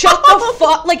 shut the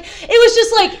fuck. Like, it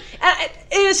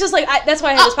was just like, that's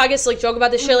why I had this podcast to like joke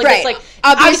about this shit. Like, right. It's like,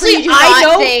 obviously you do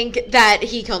not think that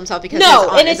he killed himself because his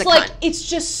aunt is a like, cunt. It's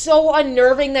just so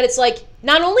unnerving that it's like,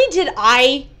 not only did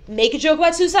I make a joke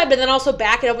about suicide, but then also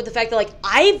back it up with the fact that like,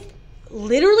 I've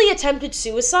literally attempted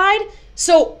suicide,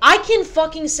 so I can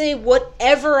fucking say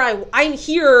whatever I'm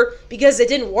here because it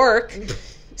didn't work.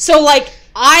 So like,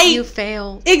 you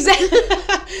failed. Exactly.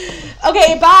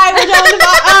 Okay, bye. We're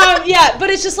done. Yeah, but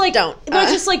it's just like, don't. But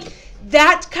it's just like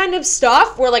that kind of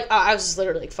stuff where like I was just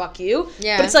literally like, fuck you.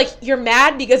 Yeah. But it's like, you're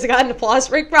mad because I got an applause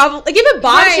break problem. Like, if it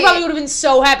bothered, she probably would have been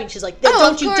so happy. She's like,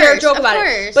 don't you dare joke about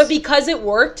it. But because it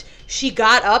worked, she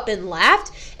got up and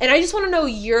laughed. And I just want to know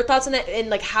your thoughts on that, and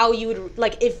like how you would,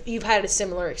 like, if you've had a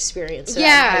similar experience.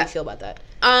 How do you feel about that?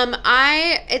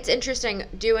 It's interesting.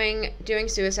 Doing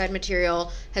suicide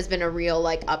material has been a real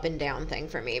like up and down thing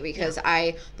for me, because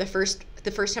the first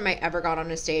time I ever got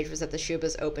on a stage was at the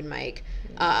Shubas open mic,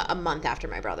 a month after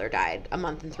my brother died, a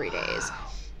month and 3 days.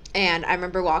 And I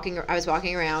remember I was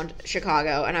walking around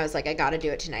Chicago, and I was like, I gotta do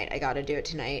it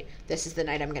tonight. This is the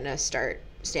night I'm gonna start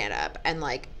stand up. And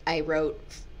like, I wrote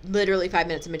literally 5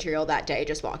 minutes of material that day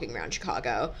just walking around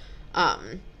Chicago.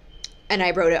 And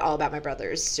I wrote it all about my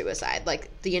brother's suicide. Like,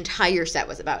 the entire set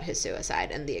was about his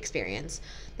suicide and the experience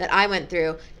that I went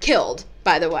through. Killed,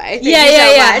 by the way. Thank you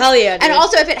so much. Hell yeah, dude. And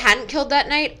also, if it hadn't killed that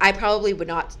night, I probably would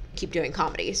not keep doing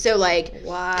comedy. So, like,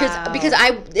 wow. Because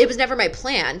it was never my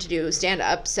plan to do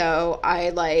stand-up, so I,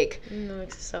 like... No, I'm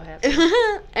so happy.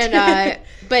 And,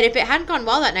 but if it hadn't gone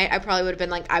well that night, I probably would have been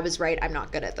like, I was right, I'm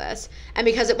not good at this. And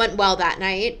because it went well that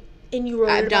night... And you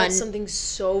wrote about something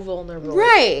so vulnerable.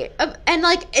 Right. And,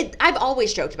 like, I've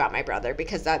always joked about my brother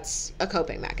because that's a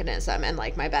coping mechanism and,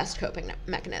 like, my best coping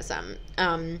mechanism.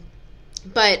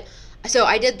 But, so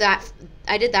I did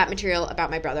that material about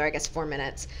my brother, I guess 4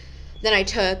 minutes. Then I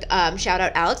took, shout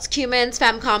out Alex Cuman's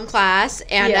FemCom class,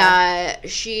 and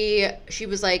she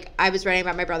was like, I was writing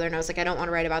about my brother, and I was like, I don't want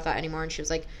to write about that anymore. And she was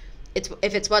like, if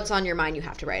it's what's on your mind, you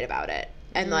have to write about it.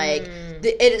 And, like,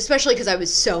 especially because I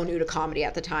was so new to comedy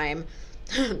at the time.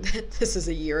 This is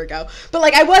a year ago. But,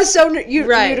 like, I was so new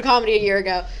to comedy a year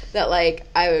ago that, like,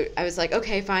 I was like,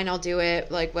 okay, fine, I'll do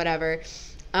it. Like, whatever.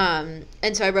 And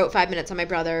so I wrote 5 minutes on my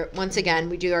brother. Once again,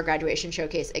 we do our graduation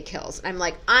showcase. It kills. And I'm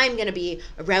like, I'm going to be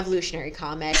a revolutionary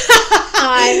comic.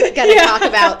 I'm going to talk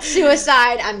about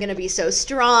suicide. I'm going to be so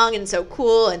strong and so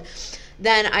cool. And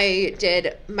then I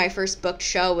did my first booked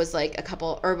show was like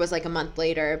a month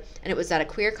later, and it was at a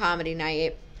queer comedy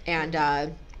night,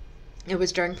 and it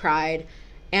was during Pride.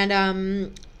 And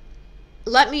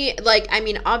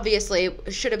obviously,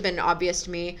 it should have been obvious to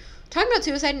me, talking about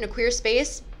suicide in a queer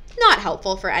space, not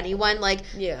helpful for anyone. Like,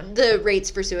 the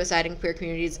rates for suicide in queer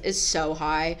communities is so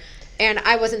high, and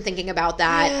I wasn't thinking about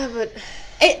that. Yeah, but...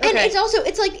 And it's also,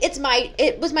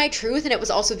 it was my truth, and it was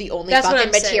also the only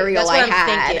fucking material I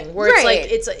had. Thinking, where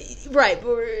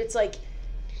it's like,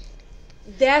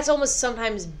 that's almost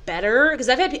sometimes better, because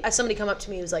I've had somebody come up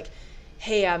to me who's like,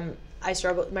 hey,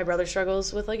 my brother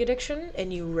struggles with, like, addiction,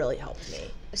 and you really helped me.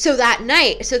 So that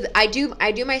night, I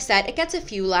do my set, it gets a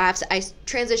few laughs, I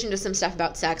transition to some stuff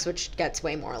about sex, which gets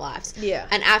way more laughs. Yeah.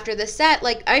 And after the set,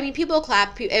 like, I mean, people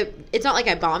clap, it's not like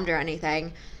I bombed or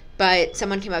anything. But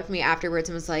someone came up to me afterwards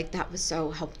and was like, that was so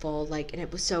helpful, like, and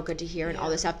it was so good to hear and all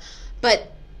this stuff.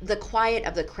 But the quiet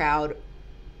of the crowd,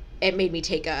 it made me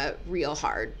take a real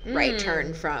hard right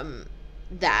turn from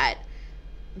that.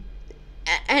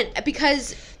 And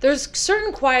because... There's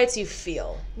certain quiets you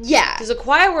feel. Yeah. There's a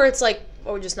quiet where it's like,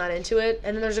 oh, we're just not into it.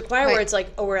 And then there's a quiet where it's like,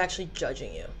 oh, we're actually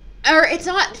judging you. Or it's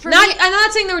not... I'm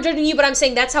not saying they were judging you, but I'm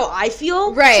saying that's how I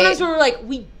feel. Right. Sometimes we're like,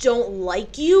 we don't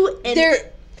like you. And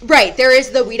Right, there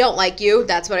is the we don't like you.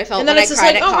 That's what I felt when I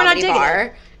cried at Comedy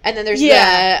Bar. And then there's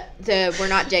the we're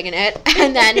not digging it.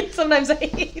 And then sometimes I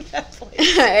hate that place.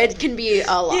 It can be a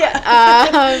lot.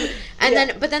 Yeah.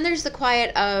 But then there's the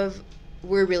quiet of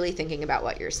we're really thinking about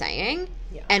what you're saying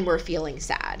and we're feeling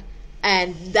sad.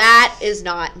 And that is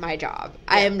not my job.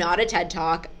 I am not a TED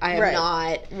Talk. I am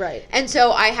not. Right. And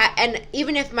so and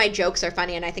even if my jokes are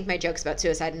funny, and I think my jokes about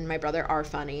suicide and my brother are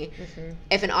funny,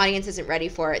 if an audience isn't ready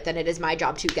for it, then it is my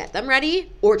job to get them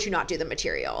ready or to not do the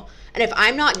material. And if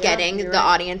I'm not getting the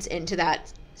audience into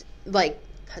that, like,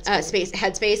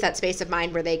 headspace, that space of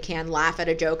mind where they can laugh at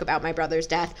a joke about my brother's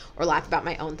death or laugh about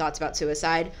my own thoughts about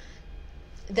suicide,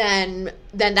 then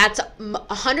that's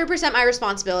 100% my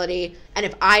responsibility. And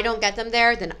if I don't get them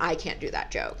there, then I can't do that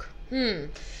joke.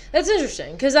 That's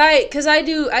interesting, because I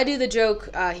do the joke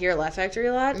here at Laugh Factory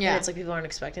a lot. Yeah. And it's like people aren't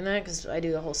expecting that, because I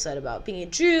do the whole set about being a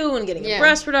Jew and getting a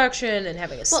breast reduction and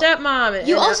having a stepmom. And,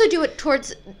 you also do it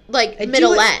towards, like,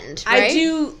 middle end, right?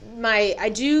 I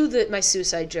do my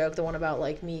suicide joke, the one about,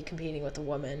 like, me competing with a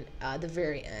woman, the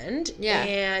very end. Yeah.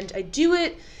 And I do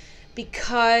it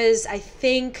because I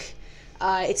think...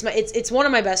 it's one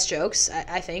of my best jokes,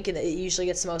 I think, and it usually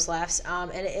gets the most laughs.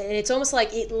 And it's almost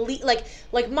like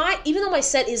even though my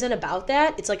set isn't about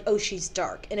that, it's like, oh, she's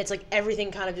dark, and it's like everything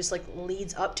kind of just like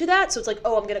leads up to that. So it's like,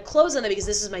 oh, I'm gonna close on that because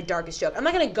this is my darkest joke. I'm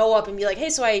not gonna go up and be like,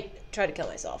 hey, so I tried to kill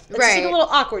myself. It's just like a little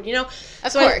awkward, you know.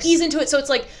 Of course. I ease into it. So it's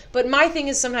like, but my thing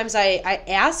is sometimes I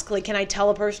ask, like, can I tell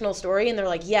a personal story? And they're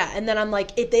like, yeah. And then I'm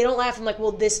like, if they don't laugh, I'm like,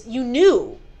 well, this you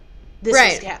knew. This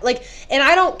is like, and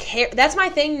I don't care. That's my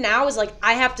thing now, is like,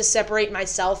 I have to separate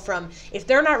myself from, if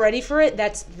they're not ready for it,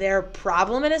 that's their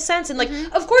problem in a sense. And like,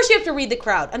 of course you have to read the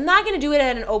crowd. I'm not going to do it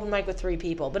at an open mic with 3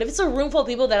 people, but if it's a room full of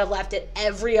people that have laughed at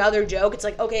every other joke, it's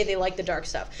like, okay, they like the dark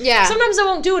stuff. Yeah. Sometimes I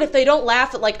won't do it if they don't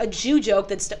laugh at like a Jew joke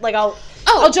that's like, I'll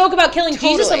joke about killing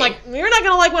Jesus. I'm like, you're not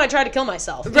going to like when I try to kill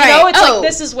myself. You know, it's like,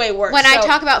 this is way worse. When I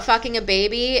talk about fucking a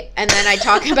baby and then I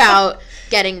talk about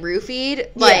getting roofied,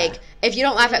 like, if you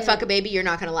don't laugh at Fuck a Baby, you're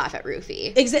not going to laugh at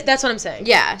Roofie. That's what I'm saying.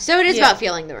 Yeah. So it is about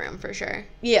feeling the room for sure.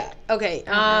 Yeah. Okay.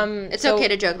 It's okay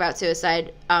to joke about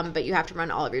suicide, but you have to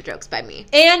run all of your jokes by me.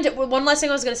 And one last thing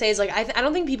I was going to say is, like, I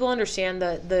don't think people understand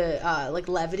the like,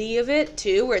 levity of it,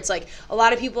 too, where it's, like, a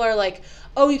lot of people are, like,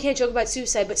 oh, you can't joke about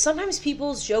suicide, but sometimes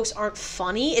people's jokes aren't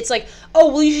funny. It's like,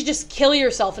 oh, well, you should just kill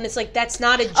yourself, and it's like, that's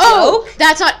not a joke. Oh,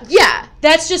 that's not, yeah.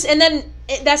 That's just, and then,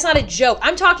 that's not a joke.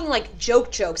 I'm talking, like,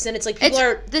 jokes, and it's like, people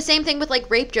are... the same thing with, like,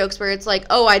 rape jokes, where it's like,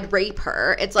 oh, I'd rape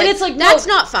her. It's like, it's like that's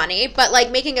not funny, but, like,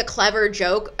 making a clever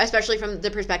joke, especially from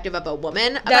the perspective of a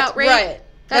woman about rape. Right.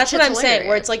 That's what I'm saying,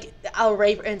 where it's like, I'll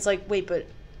rape her, and it's like, wait, but...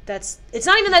 it's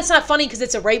not even that's not funny because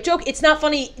it's a rape joke. It's not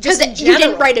funny just in general. You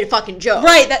didn't write a fucking joke.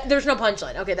 Right. There's no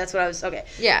punchline. Okay, that's what I was... Okay.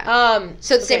 Yeah.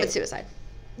 So it's the same with suicide.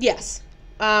 Yes.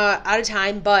 Out of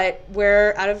time, but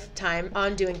we're out of time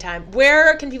on doing time.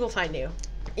 Where can people find you?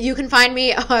 You can find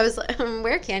me... Oh, I was like,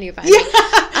 where can you find me?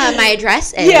 My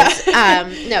address is... Yeah.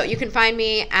 No, you can find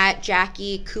me at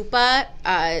Jackie Koopa.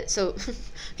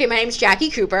 Okay, my name's Jackie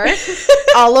Cooper.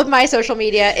 All of my social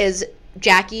media is...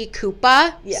 Jackie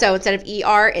Koopa. Yeah. So instead of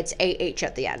ER, it's AH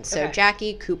at the end. So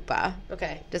Jackie Koopa.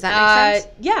 Okay. Does that make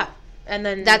sense? Yeah. And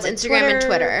then that's like Instagram and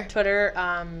Twitter. Twitter.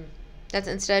 That's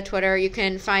Insta, Twitter. You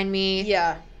can find me.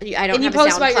 Yeah. I don't have a SoundCloud. And you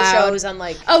post about your shows on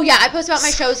like... Oh, yeah. I post about my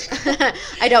shows.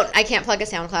 I can't plug a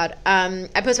SoundCloud.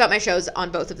 I post about my shows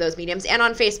on both of those mediums and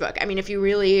on Facebook. I mean, if you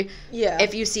really... Yeah.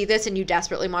 If you see this and you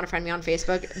desperately want to friend me on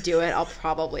Facebook, do it. I'll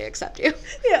probably accept you.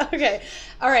 Yeah. Okay.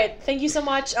 All right. Thank you so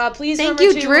much. Please thank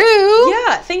you, Drew.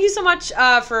 Yeah. Thank you so much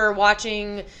for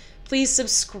watching. Please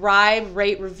subscribe,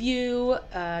 rate, review.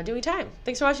 Doing Time.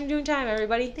 Thanks for watching Doing Time,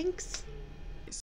 everybody. Thanks.